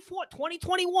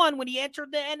 2021 when he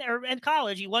entered in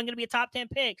college. He wasn't going to be a top 10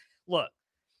 pick. Look,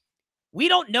 we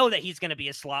don't know that he's going to be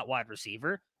a slot wide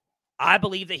receiver. I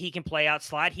believe that he can play out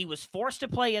slot. He was forced to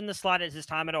play in the slot at his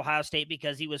time at Ohio State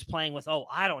because he was playing with,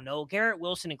 Garrett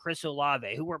Wilson and Chris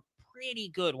Olave, who were pretty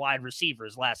good wide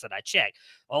receivers last that I checked.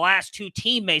 The last 2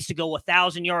 teammates to go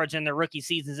 1,000 yards in their rookie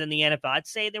seasons in the NFL. I'd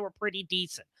say they were pretty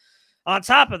decent. On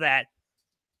top of that,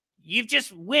 you've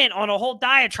just went on a whole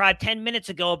diatribe 10 minutes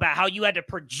ago about how you had to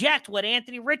project what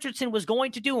Anthony Richardson was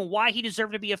going to do and why he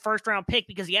deserved to be a first-round pick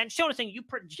because he hadn't shown anything. You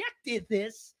projected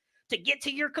this to get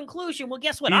to your conclusion. Well,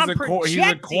 guess what? He's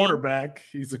a quarterback.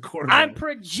 He's a quarterback. I'm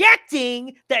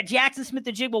projecting that Jackson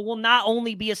Smith-Njigba will not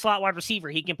only be a slot wide receiver,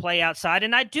 he can play outside.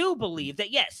 And I do believe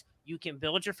that, yes, you can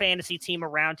build your fantasy team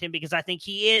around him because I think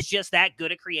he is just that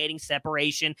good at creating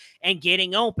separation and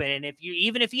getting open. And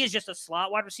even if he is just a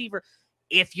slot wide receiver,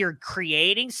 if you're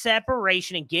creating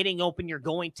separation and getting open, you're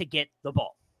going to get the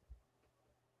ball.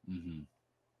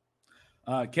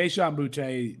 Kayshon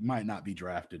Boutte might not be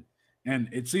drafted. And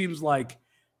it seems like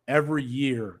every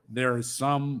year there is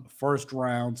some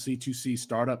first-round C2C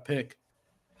startup pick,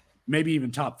 maybe even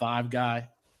top 5 guy,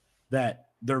 that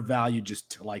their value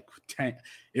just like tank.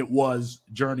 It was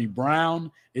Journey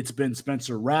Brown. It's been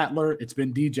Spencer Rattler. It's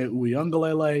been DJ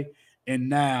Uiagalelei. And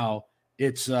now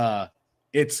it's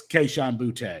Kayshon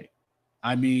Boutte.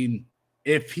 I mean,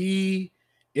 if he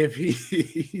the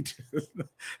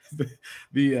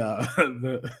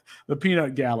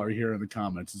peanut gallery here in the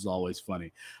comments is always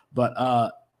funny,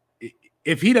 but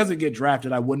if he doesn't get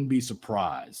drafted, I wouldn't be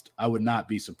surprised. I would not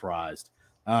be surprised.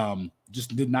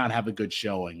 Just did not have a good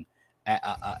showing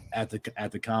at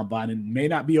the combine, and may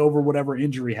not be over whatever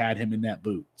injury had him in that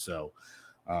boot. So,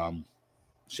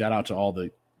 shout out to all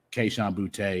the Kayshon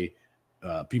Boutte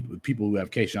people who have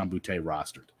Kayshon Boutte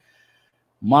rostered.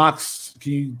 Mox,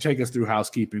 can you take us through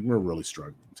housekeeping? We're really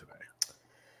struggling today.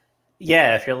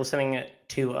 Yeah, if you're listening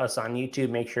to us on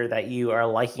YouTube, make sure that you are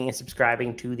liking and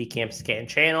subscribing to the Campus Can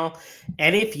channel.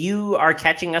 And if you are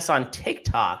catching us on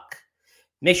TikTok,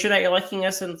 make sure that you're liking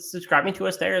us and subscribing to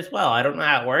us there as well. I don't know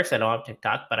how it works. I don't have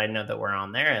TikTok, but I know that we're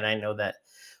on there, and I know that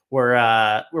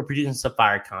we're producing some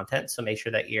fire content. So make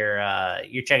sure that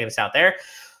you're checking us out there.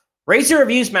 Raise your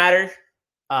reviews matter.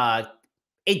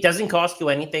 It doesn't cost you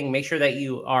anything. Make sure that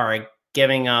you are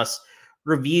giving us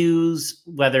reviews,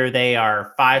 whether they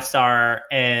are 5-star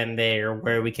and they're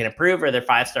where we can improve, or they're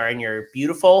 5-star and you're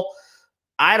beautiful.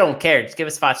 I don't care. Just give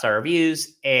us 5-star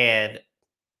reviews and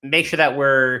make sure that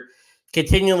we're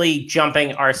continually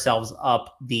jumping ourselves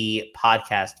up the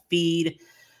podcast feed.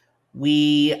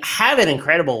 We have an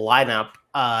incredible lineup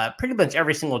pretty much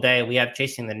every single day. We have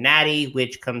Chasing the Natty,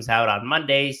 which comes out on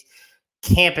Mondays,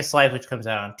 Campus Life, which comes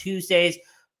out on Tuesdays,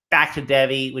 Back to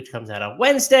Devi, which comes out on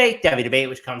Wednesday, Devi Debate,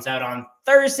 which comes out on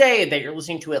Thursday, that you're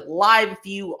listening to it live if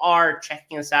you are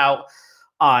checking us out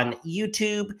on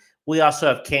YouTube. We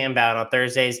also have Cambound on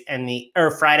Thursdays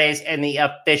Fridays, and the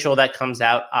official that comes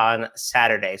out on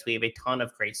Saturdays. We have a ton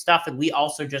of great stuff, and we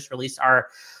also just released our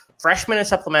freshman and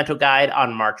supplemental guide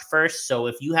on March 1st. So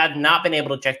if you have not been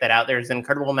able to check that out, there's an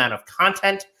incredible amount of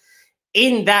content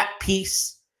in that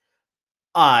piece.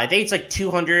 I think it's like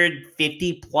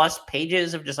 250 plus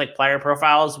pages of just like player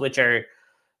profiles, which are,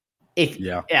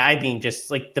 just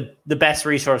like the best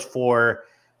resource for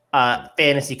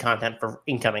fantasy content for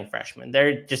incoming freshmen.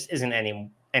 There just isn't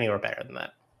anywhere better than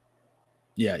that.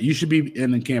 Yeah, you should be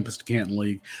in the Campus to Canton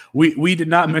League. We did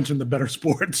not mention the Better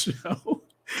Sports Show.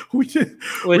 we do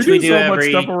so much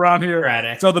stuff around here.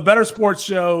 Friday. So the Better Sports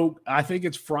Show, I think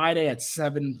it's Friday at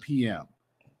 7 p.m.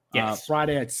 Yes.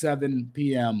 Friday at 7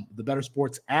 p.m. The Better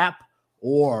Sports app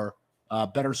or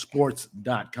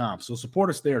bettersports.com. So support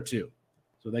us there too,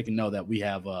 so they can know that we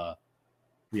have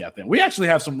them. We actually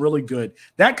have some really good.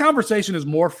 That conversation is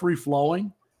more free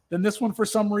flowing than this one for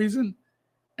some reason,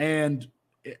 and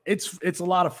it's a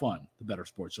lot of fun. The Better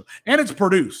Sports Show, and it's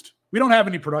produced. We don't have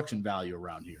any production value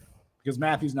around here because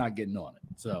Matthew's not getting on it.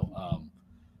 So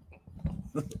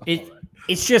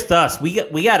it's just us. We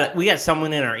got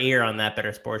someone in our ear on that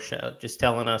Better Sports Show, just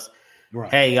telling us,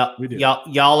 right. "Hey,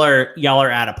 y'all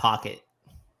are out of pocket,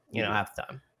 half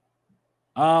the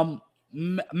time."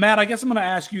 Matt, I guess I'm going to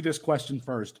ask you this question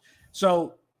first.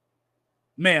 So,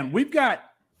 man, we've got,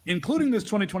 including this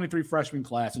 2023 freshman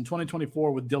class and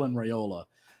 2024 with Dylan Raiola,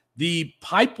 the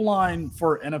pipeline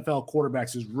for NFL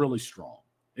quarterbacks is really strong.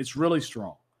 It's really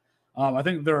strong. I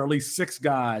think there are at least 6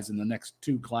 guys in the next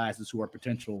 2 classes who are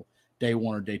potential day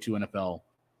 1 or day 2 NFL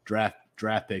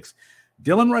draft picks.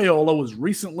 Dylan Raiola was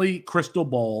recently crystal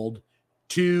balled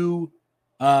to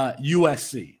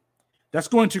USC. That's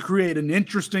going to create an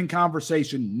interesting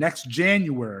conversation next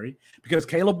January because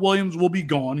Caleb Williams will be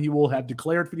gone. He will have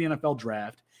declared for the NFL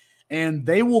draft, and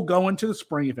they will go into the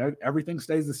spring, if everything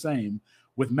stays the same,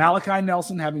 with Malachi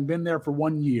Nelson having been there for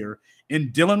 1 year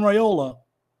and Dylan Raiola,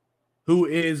 who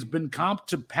has been comped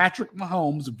to Patrick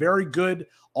Mahomes, a very good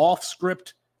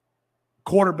off-script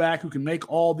quarterback who can make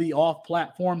all the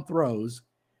off-platform throws.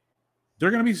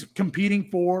 They're going to be competing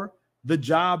for the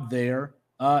job there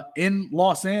in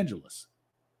Los Angeles.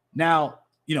 Now,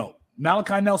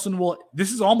 Malachi Nelson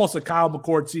this is almost a Kyle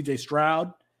McCord, CJ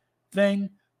Stroud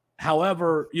thing.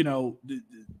 However, Dylan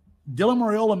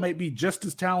Raiola may be just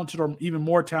as talented or even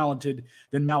more talented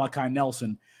than Malachi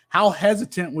Nelson. How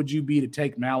hesitant would you be to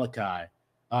take Malachi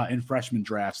in freshman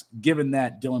drafts, given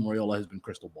that Dylan Raiola has been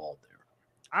crystal balled there?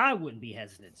 I wouldn't be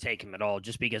hesitant to take him at all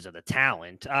just because of the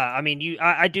talent.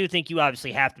 I do think you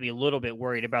obviously have to be a little bit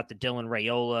worried about the Dylan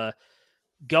Raiola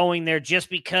going there just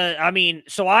because,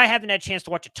 so I haven't had a chance to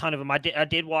watch a ton of them. I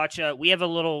did watch, we have a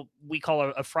little, we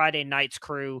call a Friday Nights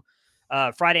crew,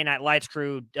 Friday Night Lights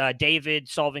crew, David,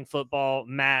 Solving Football,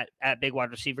 Matt at Big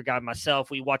Wide Receiver Guy,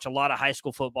 myself. We watch a lot of high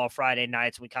school football Friday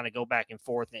nights. And we kind of go back and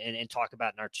forth and talk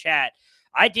about it in our chat.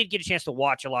 I did get a chance to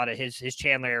watch a lot of his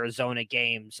Chandler, Arizona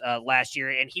games last year,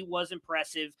 and he was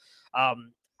impressive.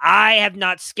 I have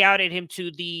not scouted him to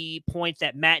the point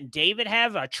that Matt and David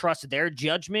have. I trust their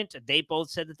judgment. They both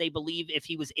said that they believe if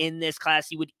he was in this class,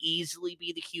 he would easily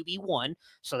be the QB1.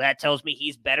 So that tells me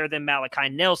he's better than Malachi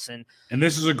Nelson. And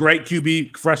this is a great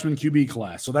freshman QB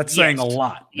class. So that's saying a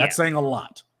lot. That's saying a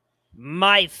lot.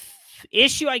 My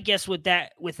issue, I guess, with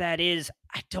that is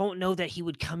I don't know that he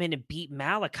would come in and beat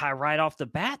Malachi right off the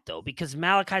bat, though, because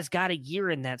Malachi's got a year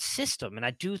in that system, and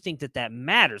I do think that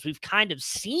matters. We've kind of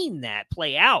seen that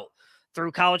play out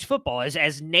through college football.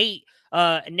 As Nate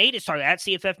is started at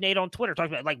CFF Nate on Twitter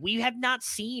talking about, like, we have not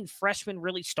seen freshmen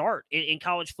really start in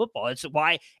college football. It's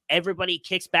why everybody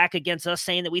kicks back against us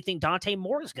saying that we think Dante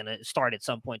Moore is going to start at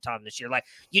some point in time this year. Like,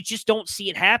 you just don't see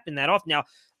it happen that often. Now,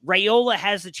 Raiola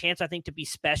has the chance, I think, to be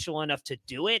special enough to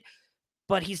do it,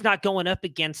 but he's not going up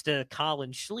against a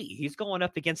Colin Schlee. He's going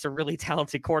up against a really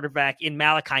talented quarterback in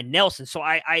Malachi Nelson. So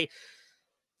I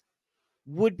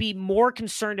would be more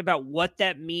concerned about what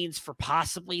that means for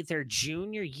possibly their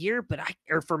junior year,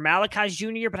 or for Malachi's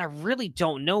junior year, but I really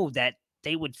don't know that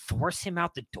they would force him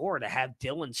out the door to have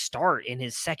Dylan start in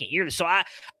his second year. So I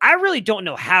really don't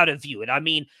know how to view it. I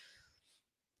mean,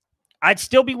 I'd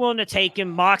still be willing to take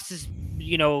him. Mox has,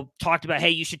 talked about,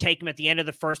 hey, you should take him at the end of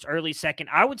the first, early second.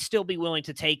 I would still be willing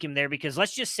to take him there because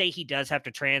let's just say he does have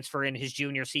to transfer in his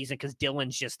junior season because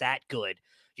Dylan's just that good.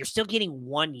 You're still getting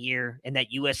 1 year in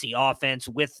that USC offense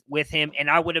with him. And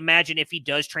I would imagine if he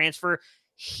does transfer,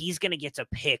 he's going to get to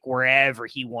pick wherever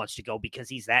he wants to go because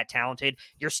he's that talented.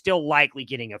 You're still likely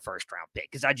getting a first-round pick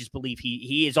because I just believe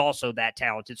he is also that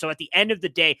talented. So at the end of the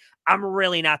day, I'm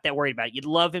really not that worried about it. You'd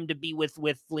love him to be with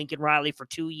Lincoln Riley for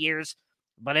 2 years,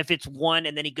 but if it's one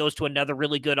and then he goes to another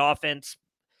really good offense,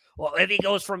 well, if he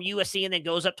goes from USC and then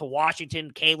goes up to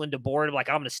Washington, Kalen DeBoer, like,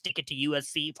 I'm going to stick it to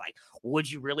USC, like,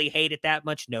 would you really hate it that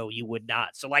much? No, you would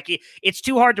not. So, like, it's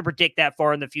too hard to predict that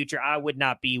far in the future. I would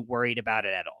not be worried about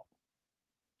it at all.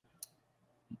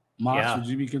 Mox, would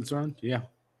you be concerned? Yeah.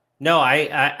 No,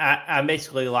 I'm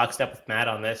basically lockstep with Matt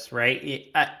on this,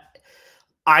 right?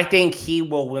 I think he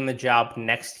will win the job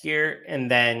next year,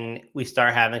 and then we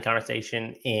start having a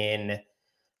conversation in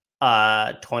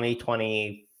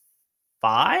 2025.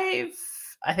 I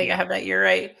think I have that year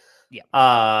right. Yeah.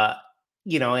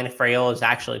 And if Raiola is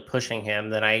actually pushing him,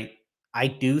 then I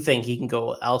do think he can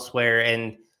go elsewhere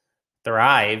and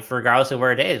thrive regardless of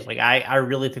where it is. Like, I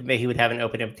really think that he would have an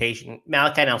open invitation.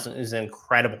 Malachi Nelson is an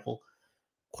incredible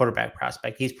quarterback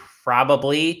prospect. He's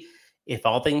probably, if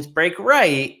all things break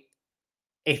right,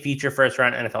 a future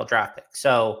first-round NFL draft pick.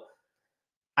 So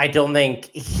I don't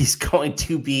think he's going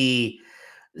to be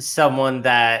someone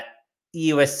that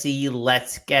USC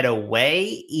lets get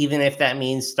away, even if that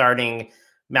means starting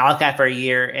Malachi for a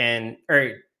year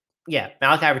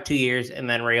Malachi for 2 years and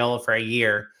then Raiola for a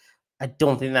year. I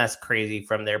don't think that's crazy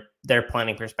from their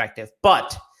planning perspective,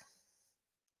 but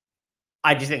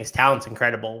I just think his talent's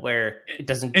incredible where it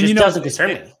doesn't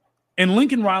concern me. And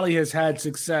Lincoln Riley has had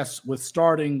success with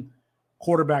starting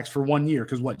quarterbacks for 1 year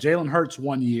because Jalen Hurts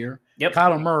 1 year, yep.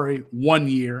 Kyler Murray 1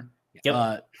 year,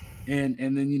 yep. And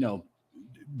then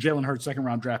Jalen Hurts second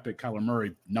round draft pick, Kyler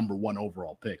Murray number 1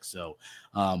 overall pick. So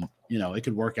it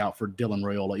could work out for Dylan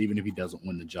Raiola even if he doesn't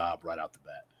win the job right out the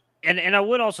bat. And I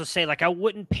would also say, like, I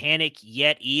wouldn't panic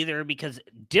yet either because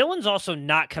Dylan's also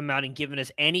not come out and given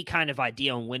us any kind of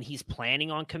idea on when he's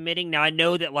planning on committing. Now, I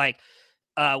know that, like,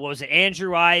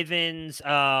 Andrew Ivins,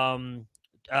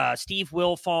 Steve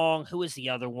Wilfong, who is the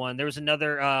other one? There was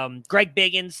another, Greg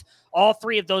Biggins. All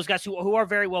three of those guys who are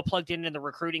very well plugged in the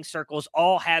recruiting circles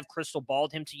all have crystal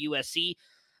balled him to USC.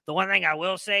 The one thing I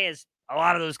will say is a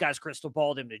lot of those guys crystal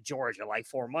balled him to Georgia like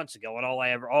 4 months ago, and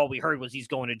all we heard was he's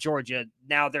going to Georgia.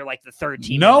 Now they're like the third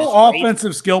team. No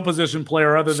offensive skill position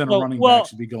player other than a running back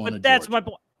should be going to Georgia. But that's my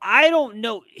point. I don't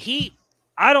know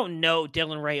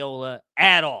Dylan Raiola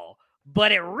at all,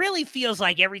 but it really feels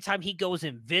like every time he goes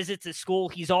and visits a school,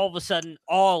 he's all of a sudden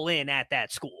all in at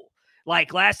that school.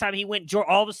 Like last time he went,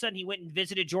 all of a sudden he went and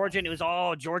visited Georgia, and it was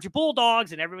all Georgia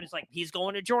Bulldogs, and everybody's like, he's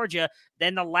going to Georgia.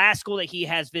 Then the last school that he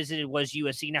has visited was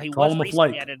USC. Now he was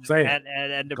recently at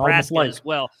Nebraska as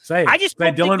well. I just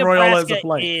don't think Nebraska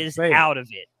is out of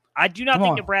it. I do not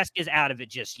think Nebraska is out of it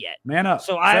just yet. Man up.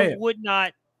 So I would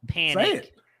not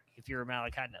panic if you're a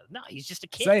Malachi. No, he's just a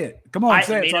kid. Say it. Come on,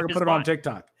 say it so I can put it on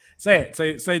TikTok. Say it.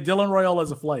 Say Dylan Raiola is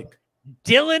a flake.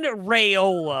 Dylan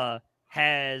Raiola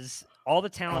has all the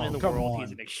talent in the world. He's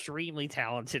an extremely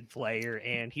talented player,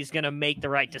 and he's going to make the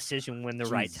right decision when the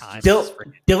right time is. Dylan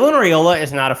Raiola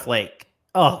is not a flake.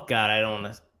 Oh God, I don't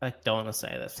want to say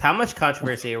this. How much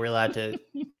controversy are we allowed to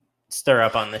stir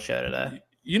up on the show today?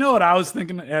 You know what I was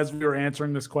thinking as we were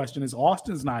answering this question is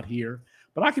Austin's not here,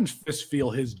 but I can just feel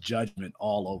his judgment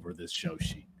all over this show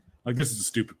sheet. Like, this is a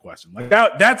stupid question. Like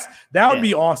that would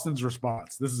be Austin's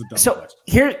response. This is a dumb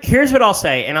question. Here's what I'll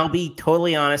say, and I'll be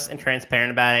totally honest and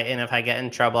transparent about it. And if I get in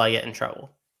trouble, I get in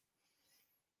trouble.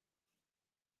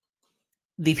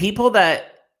 The people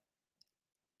that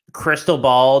crystal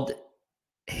balled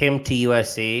him to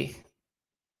USC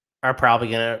are probably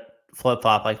going to flip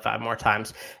flop like 5 more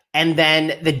times, and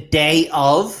then the day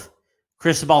of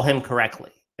crystal ball him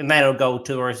correctly, and then it'll go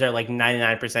towards their like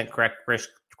 99% correct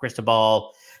crystal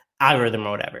ball. algorithm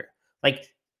or whatever. Like,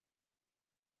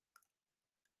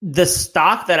 the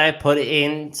stock that I put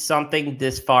in something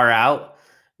this far out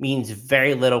means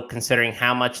very little considering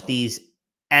how much these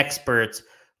experts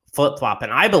flip-flop.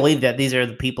 And I believe that these are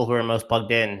the people who are most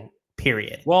plugged in,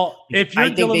 period. Well, if you're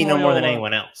I think they know more than Raiola-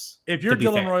 anyone else. If you're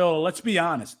Dylan Raiola, let's be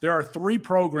honest. There are 3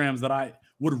 programs that I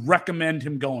would recommend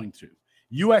him going to.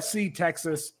 USC,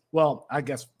 Texas, well, I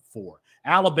guess 4.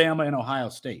 Alabama and Ohio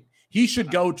State. He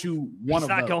should go to one of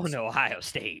those. He's not going to Ohio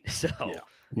State, so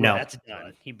No. that's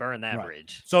done. He burned that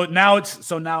bridge. So now it's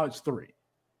 3.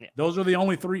 Yeah. Those are the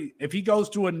only 3. If he goes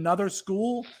to another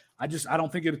school, I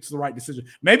don't think it's the right decision.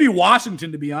 Maybe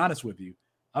Washington, to be honest with you.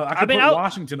 I could put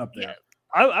Washington up there. Yeah.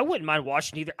 I wouldn't mind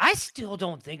Washington either. I still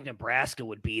don't think Nebraska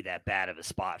would be that bad of a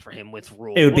spot for him with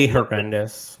Rule. It would be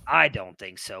horrendous. I don't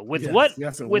think so. With Yes, what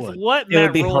yes, it with would. what It would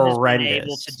Matt be Rule has been horrendous.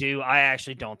 able to do, I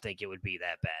actually don't think it would be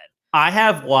that bad. I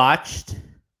have watched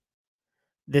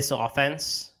this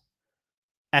offense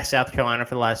at South Carolina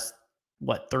for the last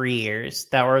 3 years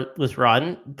that was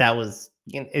run. That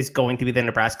is going to be the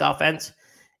Nebraska offense.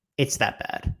 It's that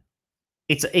bad.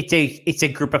 It's a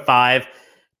group of 5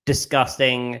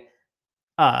 disgusting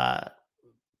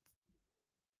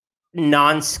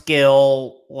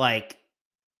non-skill, like,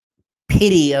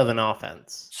 pity of an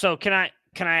offense. So can I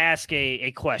ask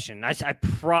a question?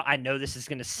 I know this is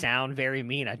going to sound very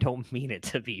mean. I don't mean it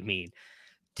to be mean.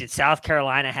 Did South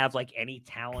Carolina have like any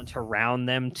talent around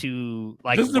them to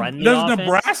like run the offense?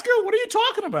 Nebraska? What are you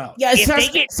talking about? Yeah, If they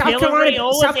get South Carolina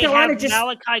have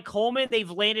Malachi Coleman. They've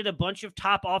landed a bunch of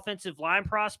top offensive line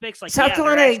prospects. Like South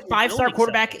Carolina had a they're 5-star building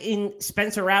quarterback in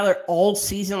Spencer Rattler all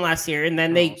season last year, and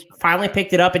then they finally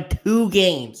picked it up in 2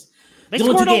 games. They There's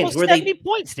only scored 2 almost where 70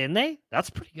 points, didn't they? That's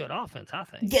pretty good offense, I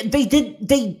think. Yeah, they did.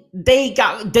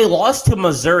 They lost to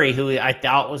Missouri, who I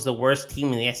thought was the worst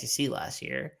team in the SEC last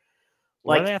year.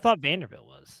 Like I thought Vanderbilt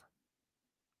was.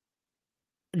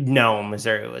 No,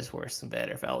 Missouri was worse than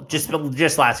Vanderbilt.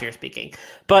 Just last year speaking,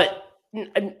 but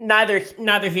neither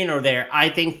here nor there. I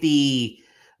think the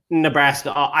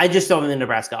Nebraska. I just don't think the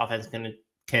Nebraska offense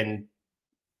can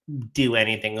do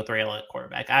anything with Raiola at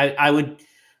quarterback. I would,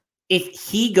 if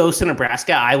he goes to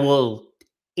Nebraska, I will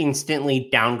instantly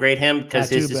downgrade him because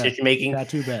his decision making.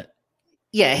 Tattoo bet.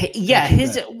 Yeah.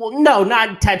 No,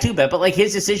 not tattoo bet, but like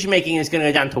his decision making is going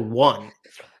to go down to 1.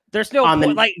 There's no on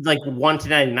point, the 1 to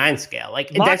 99 scale.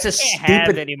 Like Mox that's a can't have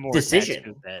stupid any more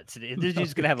decision. Bets. This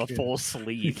dude's gonna have a full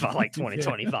sleeve by like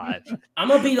 2025. I'm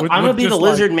gonna be the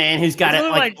lizard man who's got it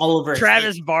like all over.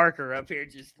 Travis Barker up here,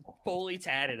 just fully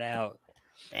tatted out.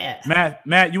 Yeah.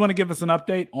 Matt, you want to give us an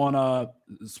update on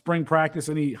spring practice?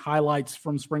 Any highlights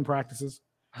from spring practices?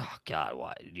 Oh God,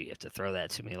 why do you have to throw that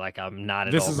to me like I'm not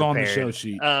at This all is on the prepared? show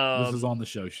sheet. This is on the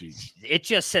show sheet. It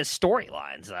just says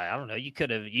storylines. I don't know.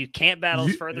 You can't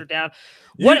battles further down.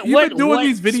 You've been doing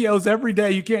these videos every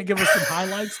day. You can't give us some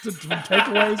highlights to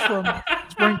takeaways from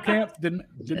spring camp. Did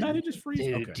Matt just freeze?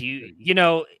 Dude, okay. do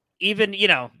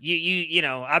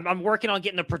I'm working on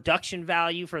getting the production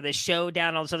value for this show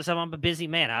down, all this other stuff. I'm a busy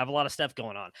man. I have a lot of stuff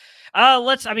going on.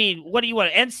 What do you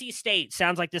want? NC State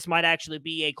sounds like this might actually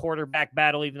be a quarterback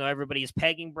battle, even though everybody is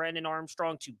pegging Brendan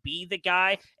Armstrong to be the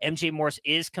guy. MJ Morris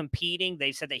is competing.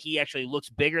 They said that he actually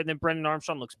looks bigger than Brendan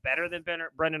Armstrong, looks better than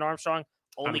Brendan Armstrong.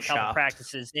 Only couple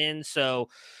practices in. So,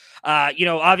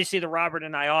 obviously the Robert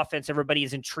and I offense, everybody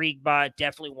is intrigued by it.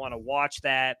 Definitely want to watch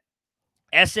that.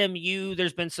 SMU,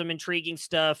 there's been some intriguing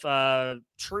stuff.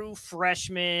 True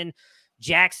freshman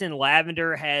Jackson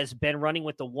Lavender has been running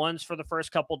with the ones for the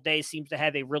first couple of days. Seems to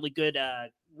have a really good,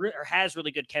 has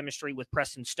really good chemistry with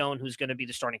Preston Stone, who's going to be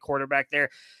the starting quarterback there.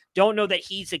 Don't know that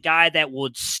he's a guy that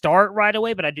would start right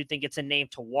away, but I do think it's a name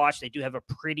to watch. They do have a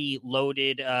pretty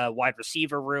loaded wide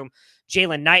receiver room.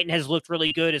 Jalen Knighton has looked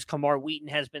really good as Kamar Wheaton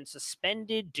has been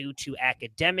suspended due to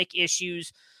academic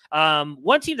issues.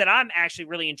 One team that I'm actually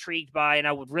really intrigued by, and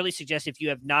I would really suggest if you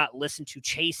have not listened to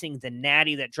Chasing the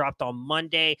Natty that dropped on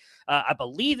Monday, I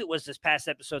believe it was this past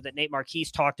episode that Nate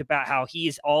Marquise talked about how he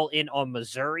is all in on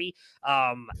Missouri.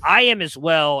 I am as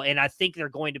well, and I think they're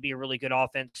going to be a really good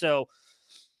offense. So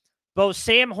both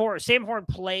Sam Horn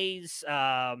plays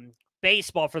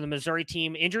baseball for the Missouri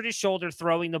team, injured his shoulder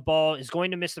throwing the ball, is going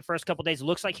to miss the first couple days.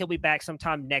 Looks like he'll be back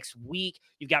sometime next week.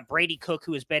 You've got Brady Cook,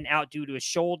 who has been out due to a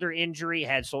shoulder injury,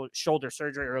 had shoulder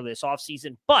surgery early this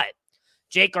offseason, but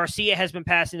Jake Garcia has been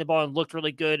passing the ball and looked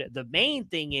really good. The main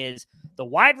thing is the the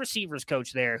wide receivers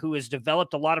coach there, who has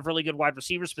developed a lot of really good wide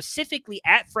receivers, specifically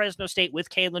at Fresno State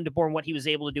with Kalen DeBoer and what he was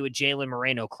able to do with Jalen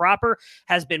Moreno Cropper,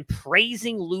 has been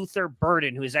praising Luther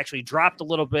Burden, who has actually dropped a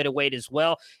little bit of weight as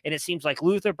well. And it seems like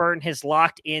Luther Burden has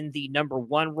locked in the number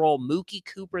 1 role, Mookie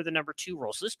Cooper, the number 2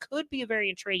 role. So this could be a very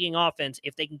intriguing offense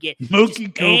if they can get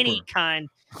Mookie Cooper. any kind.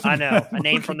 I know, a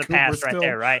name from the past right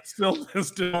there, right? Still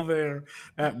there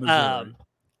at Missouri.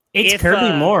 It's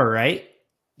Kirby Moore, right?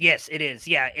 Yes, it is.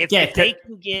 Yeah, if they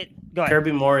can get go ahead.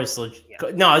 Kirby Moore is legit.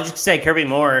 Yeah. No, I was just say Kirby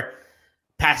Moore,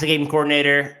 passing game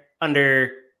coordinator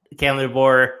under Kalen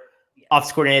DeBoer,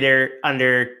 offensive coordinator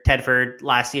under Tedford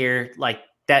last year. Like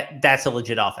that's a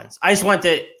legit offense. I just want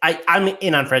to. I'm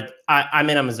in on Fred. I'm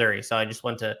in on Missouri, so I just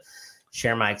want to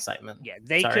share my excitement. Yeah,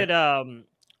 they could.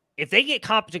 If they get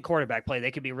competent quarterback play,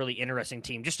 they could be a really interesting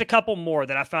team. Just a couple more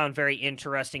that I found very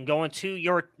interesting. Going to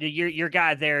your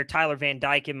guy there, Tyler Van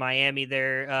Dyke in Miami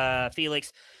there,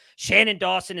 Felix. Shannon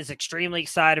Dawson is extremely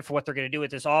excited for what they're going to do with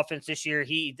this offense this year.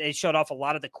 They showed off a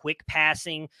lot of the quick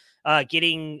passing,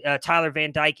 getting Tyler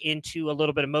Van Dyke into a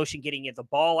little bit of motion, getting the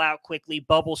ball out quickly,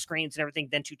 bubble screens and everything,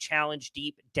 then to challenge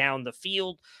deep down the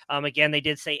field. Again, they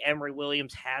did say Emory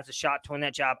Williams has a shot to win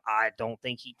that job. I don't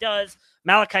think he does.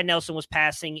 Malachi Nelson was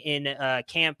passing in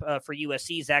camp for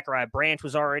USC. Zachariah Branch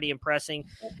was already impressing.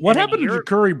 What happened to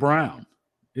Ja'Curry Brown?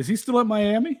 Is he still at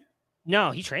Miami?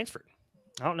 No, he transferred.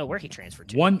 I don't know where he transferred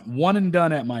to. One and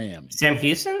done at Miami. Sam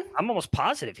Houston? I'm almost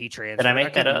positive he transferred. Did I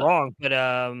make that up? Wrong, but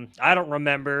I don't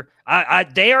remember.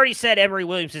 They already said Emory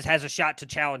Williams has a shot to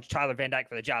challenge Tyler Van Dyke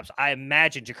for the job. So I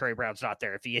imagine Ja'Curry Brown's not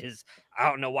there. If he is, I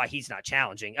don't know why he's not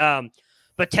challenging.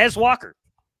 But Tez Walker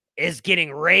is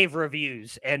getting rave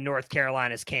reviews in North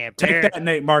Carolina's camp. Take that,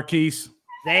 Nate Marquise.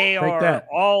 They are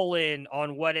all in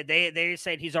on what they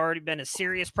said he's already been a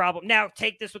serious problem. Now,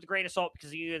 take this with a grain of salt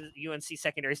because UNC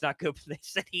secondary is not good. But they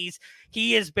said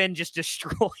he has been just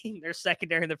destroying their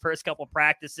secondary in the first couple of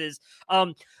practices.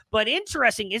 But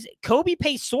interesting is Kobe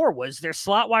Paysor was their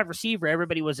slot wide receiver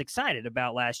everybody was excited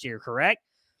about last year, correct?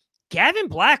 Gavin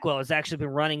Blackwell has actually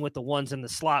been running with the ones in the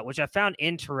slot, which I found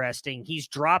interesting. He's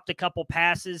dropped a couple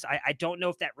passes. I don't know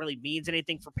if that really means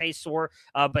anything for Paysor,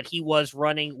 but he was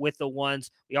running with the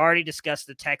ones. We already discussed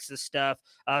the Texas stuff.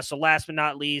 So last but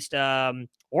not least,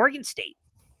 Oregon State.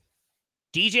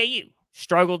 DJU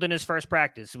struggled in his first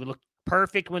practice. It looked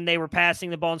perfect when they were passing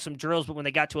the ball in some drills, but when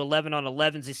they got to 11 on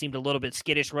 11s, they seemed a little bit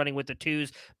skittish running with the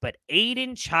 2s. But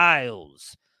Aiden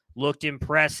Childs looked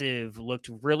impressive, looked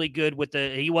really good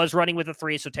he was running with a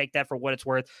 3, so take that for what it's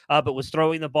worth, but was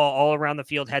throwing the ball all around the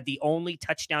field, had the only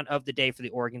touchdown of the day for the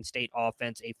Oregon State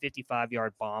offense, a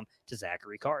 55-yard bomb to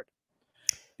Zachary Card.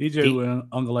 DJ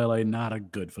Uiagalelei, not a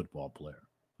good football player.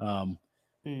 Can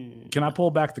I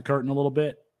pull back the curtain a little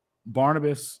bit?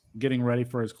 Barnabas getting ready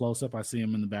for his close-up. I see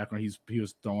him in the background. He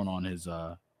was throwing on his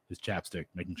chapstick,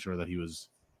 making sure that he was,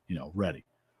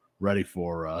 ready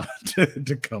for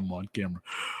to come on camera.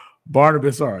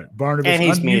 Barnabas, all right. Barnabas, and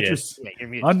he's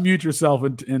unmute yourself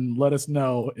and let us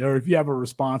know, or if you have a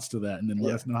response to that, and then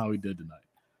let us know how he did tonight.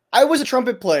 I was a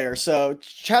trumpet player, so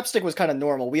chapstick was kind of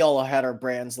normal. We all had our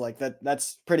brands like that.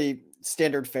 That's pretty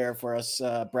standard fare for us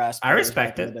brass. I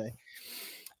respect it.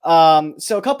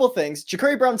 So a couple of things.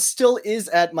 Ja'Curry Brown still is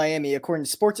at Miami, according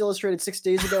to Sports Illustrated 6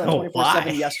 days ago and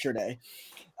 24/7 yesterday.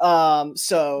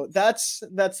 So that's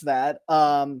that.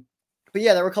 But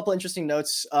yeah, there were a couple interesting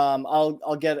notes.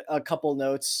 I'll get a couple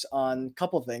notes on a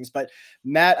couple of things. But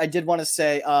Matt, I did want to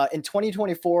say in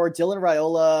 2024, Dylan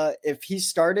Raiola, if he's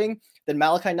starting, then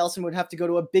Malachi Nelson would have to go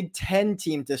to a Big Ten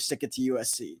team to stick it to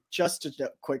USC. Just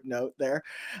a quick note there.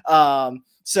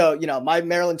 So, my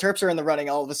Maryland Terps are in the running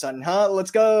all of a sudden, huh?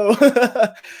 Let's go.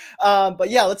 But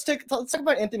yeah, let's talk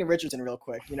about Anthony Richardson real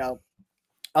quick. He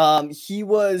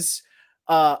was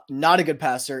not a good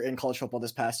passer in college football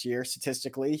this past year.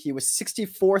 Statistically, he was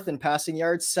 64th in passing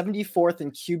yards, 74th in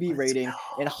QB rating,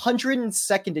 and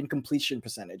 102nd in completion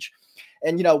percentage.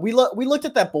 And we looked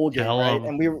at that bowl game, right?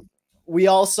 And we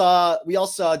all saw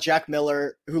Jack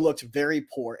Miller, who looked very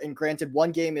poor. And granted,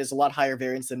 one game is a lot higher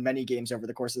variance than many games over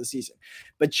the course of the season.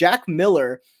 But Jack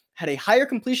Miller had a higher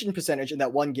completion percentage in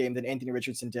that one game than Anthony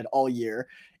Richardson did all year,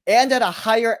 and at a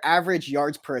higher average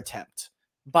yards per attempt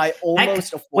by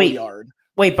almost a full yard.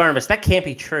 Wait, Barnabas, that can't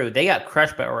be true. They got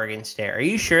crushed by Oregon State. Are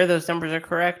you sure those numbers are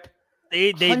correct?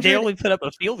 They only put up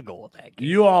a field goal in that game.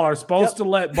 You all are supposed to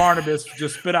let Barnabas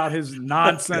just spit out his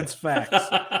nonsense facts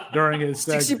during his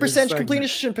 60%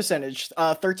 completion percentage,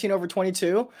 13 over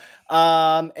 22.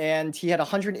 And he had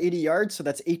 180 yards, so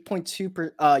that's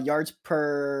 8.2 yards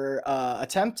per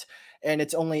attempt. And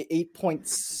it's only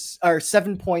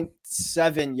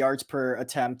 7.7 yards per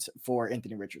attempt for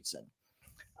Anthony Richardson.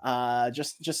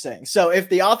 Just saying. So if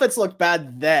the offense looked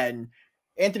bad then,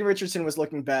 Anthony Richardson was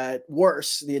looking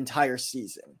worse the entire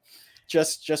season.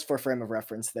 Just for frame of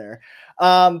reference there.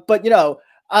 But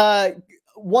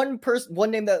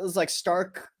one name that was like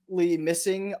starkly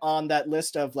missing on that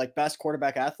list of like best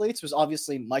quarterback athletes was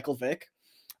obviously Michael Vick.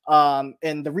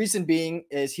 And the reason being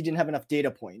is he didn't have enough data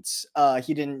points.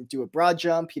 He didn't do a broad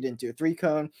jump. He didn't do a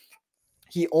 3-cone.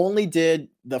 He only did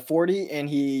the 40 and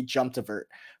he jumped a vert,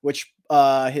 which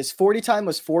his 40 time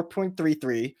was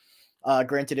 4.33.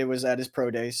 Granted, it was at his pro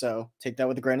day, so take that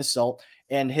with a grain of salt.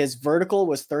 And his vertical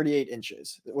was 38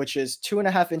 inches, which is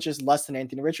 2.5 inches less than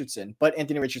Anthony Richardson. But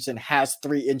Anthony Richardson has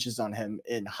 3 inches on him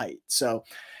in height. So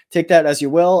take that as you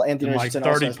will. Anthony Richardson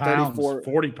 30 also pounds, has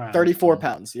 40 pounds. 34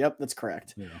 pounds. Yep, that's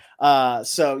correct. Yeah.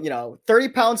 So 30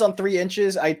 pounds on 3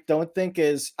 inches, I don't think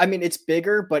it's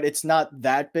bigger, but it's not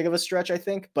that big of a stretch, I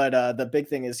think. But the big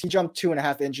thing is he jumped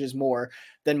 2.5 inches more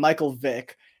than Michael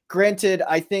Vick. Granted,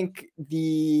 I think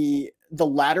the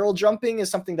lateral jumping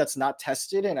is something that's not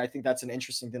tested, and I think that's an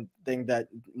interesting thing that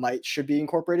should be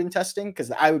incorporated in testing,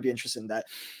 because I would be interested in that.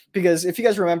 Because if you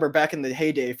guys remember back in the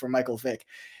heyday for Michael Vick,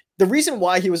 the reason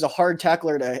why he was a hard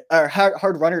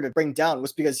runner to bring down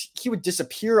was because he would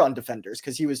disappear on defenders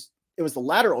because it was the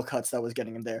lateral cuts that was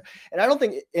getting him there. And I don't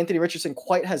think Anthony Richardson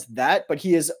quite has that, but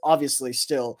he is obviously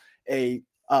still a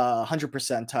 100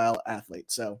 percentile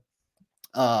athlete. So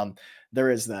there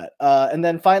is that. And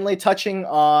then finally touching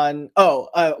on,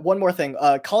 one more thing.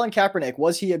 Colin Kaepernick,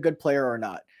 was he a good player or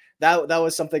not? That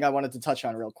was something I wanted to touch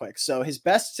on real quick. So his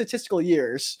best statistical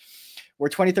years were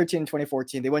 2013 and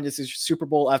 2014. They went to the Super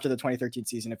Bowl after the 2013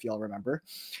 season, if you all remember.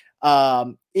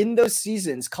 In those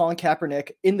seasons, Colin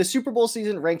Kaepernick in the Super Bowl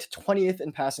season ranked 20th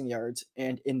in passing yards,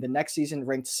 and in the next season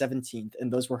ranked 17th.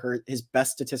 And those were his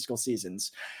best statistical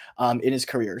seasons in his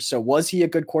career. So was he a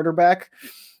good quarterback?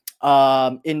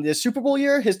 In the Super Bowl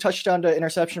year, his touchdown to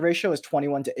interception ratio is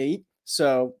 21-8.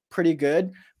 So pretty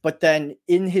good. But then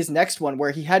in his next one,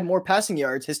 where he had more passing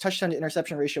yards, his touchdown to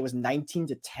interception ratio was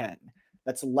 19-10.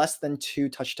 That's less than 2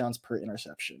 touchdowns per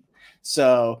interception.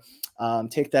 So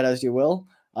take that as you will.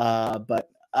 But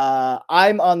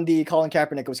I'm on the Colin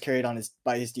Kaepernick was carried on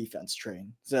by his defense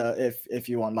train. So if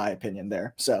you want my opinion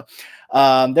there. So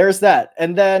there's that.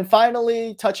 And then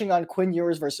finally touching on Quinn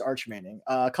Ewers versus Arch Manning,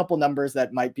 a couple numbers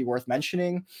that might be worth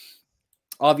mentioning.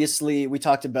 Obviously, you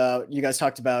guys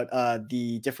talked about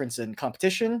the difference in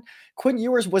competition. Quinn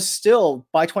Ewers was still,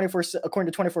 according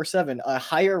to 24/7, a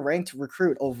higher ranked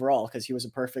recruit overall because he was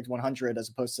a perfect 100 as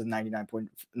opposed to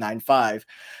 99.95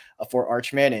 for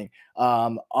Arch Manning.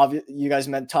 You guys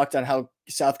talked on how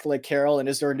South Lake Carroll and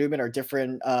Isidore Newman are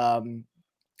different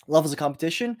levels of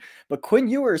competition, but Quinn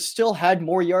Ewers still had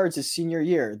more yards his senior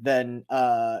year than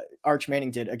Arch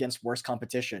Manning did against worse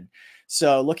competition.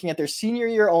 So looking at their senior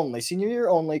year only,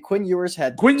 Quinn Ewers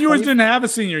didn't have a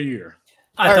senior year.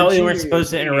 I thought we were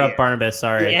supposed to interrupt Barnabas.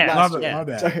 Sorry. Yeah. My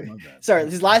bad. Sorry,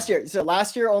 his last year. So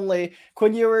last year only,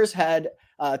 Quinn Ewers had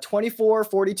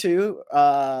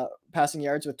 24-42 passing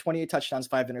yards with 28 touchdowns,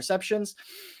 5 interceptions.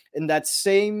 In that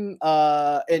same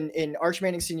in Arch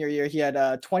Manning's senior year, he had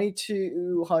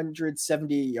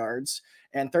 2,270 yards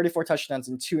and 34 touchdowns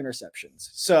and 2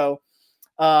 interceptions. So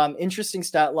interesting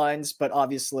stat lines, but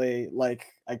obviously, like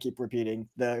I keep repeating,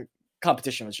 the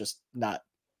competition was just not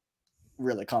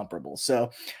really comparable.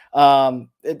 So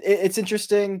it's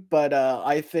interesting, but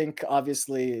I think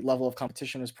obviously level of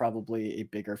competition is probably a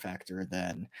bigger factor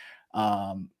than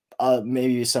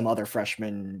maybe some other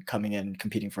freshmen coming in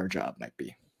competing for a job might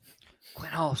be.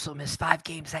 Quinn also missed 5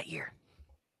 games that year.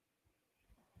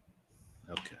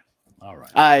 Okay. All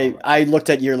right. I looked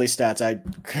at yearly stats.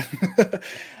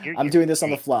 I'm doing this on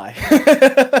the fly.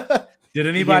 Did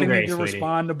anybody need to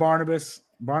respond to Barnabas?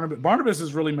 Barnabas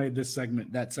has really made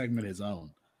that segment his own.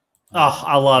 Oh,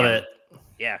 I love it.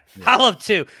 Yeah, I love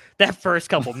too. That first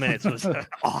couple minutes was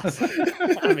awesome.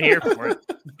 I'm here for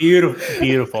it.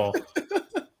 Beautiful.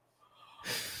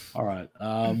 All right.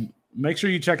 Make sure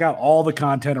you check out all the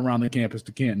content around the Campus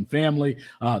to Canton family.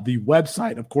 The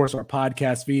website, of course, our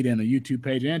podcast feed and a YouTube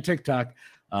page and TikTok.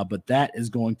 But that is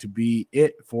going to be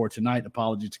it for tonight.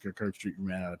 Apologies to Kirk Street. We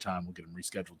ran out of time. We'll get them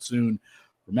rescheduled soon.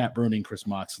 For Matt Bruning, Chris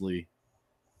Moxley,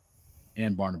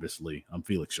 and Barnabas Lee, I'm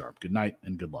Felix Sharp. Good night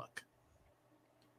and good luck.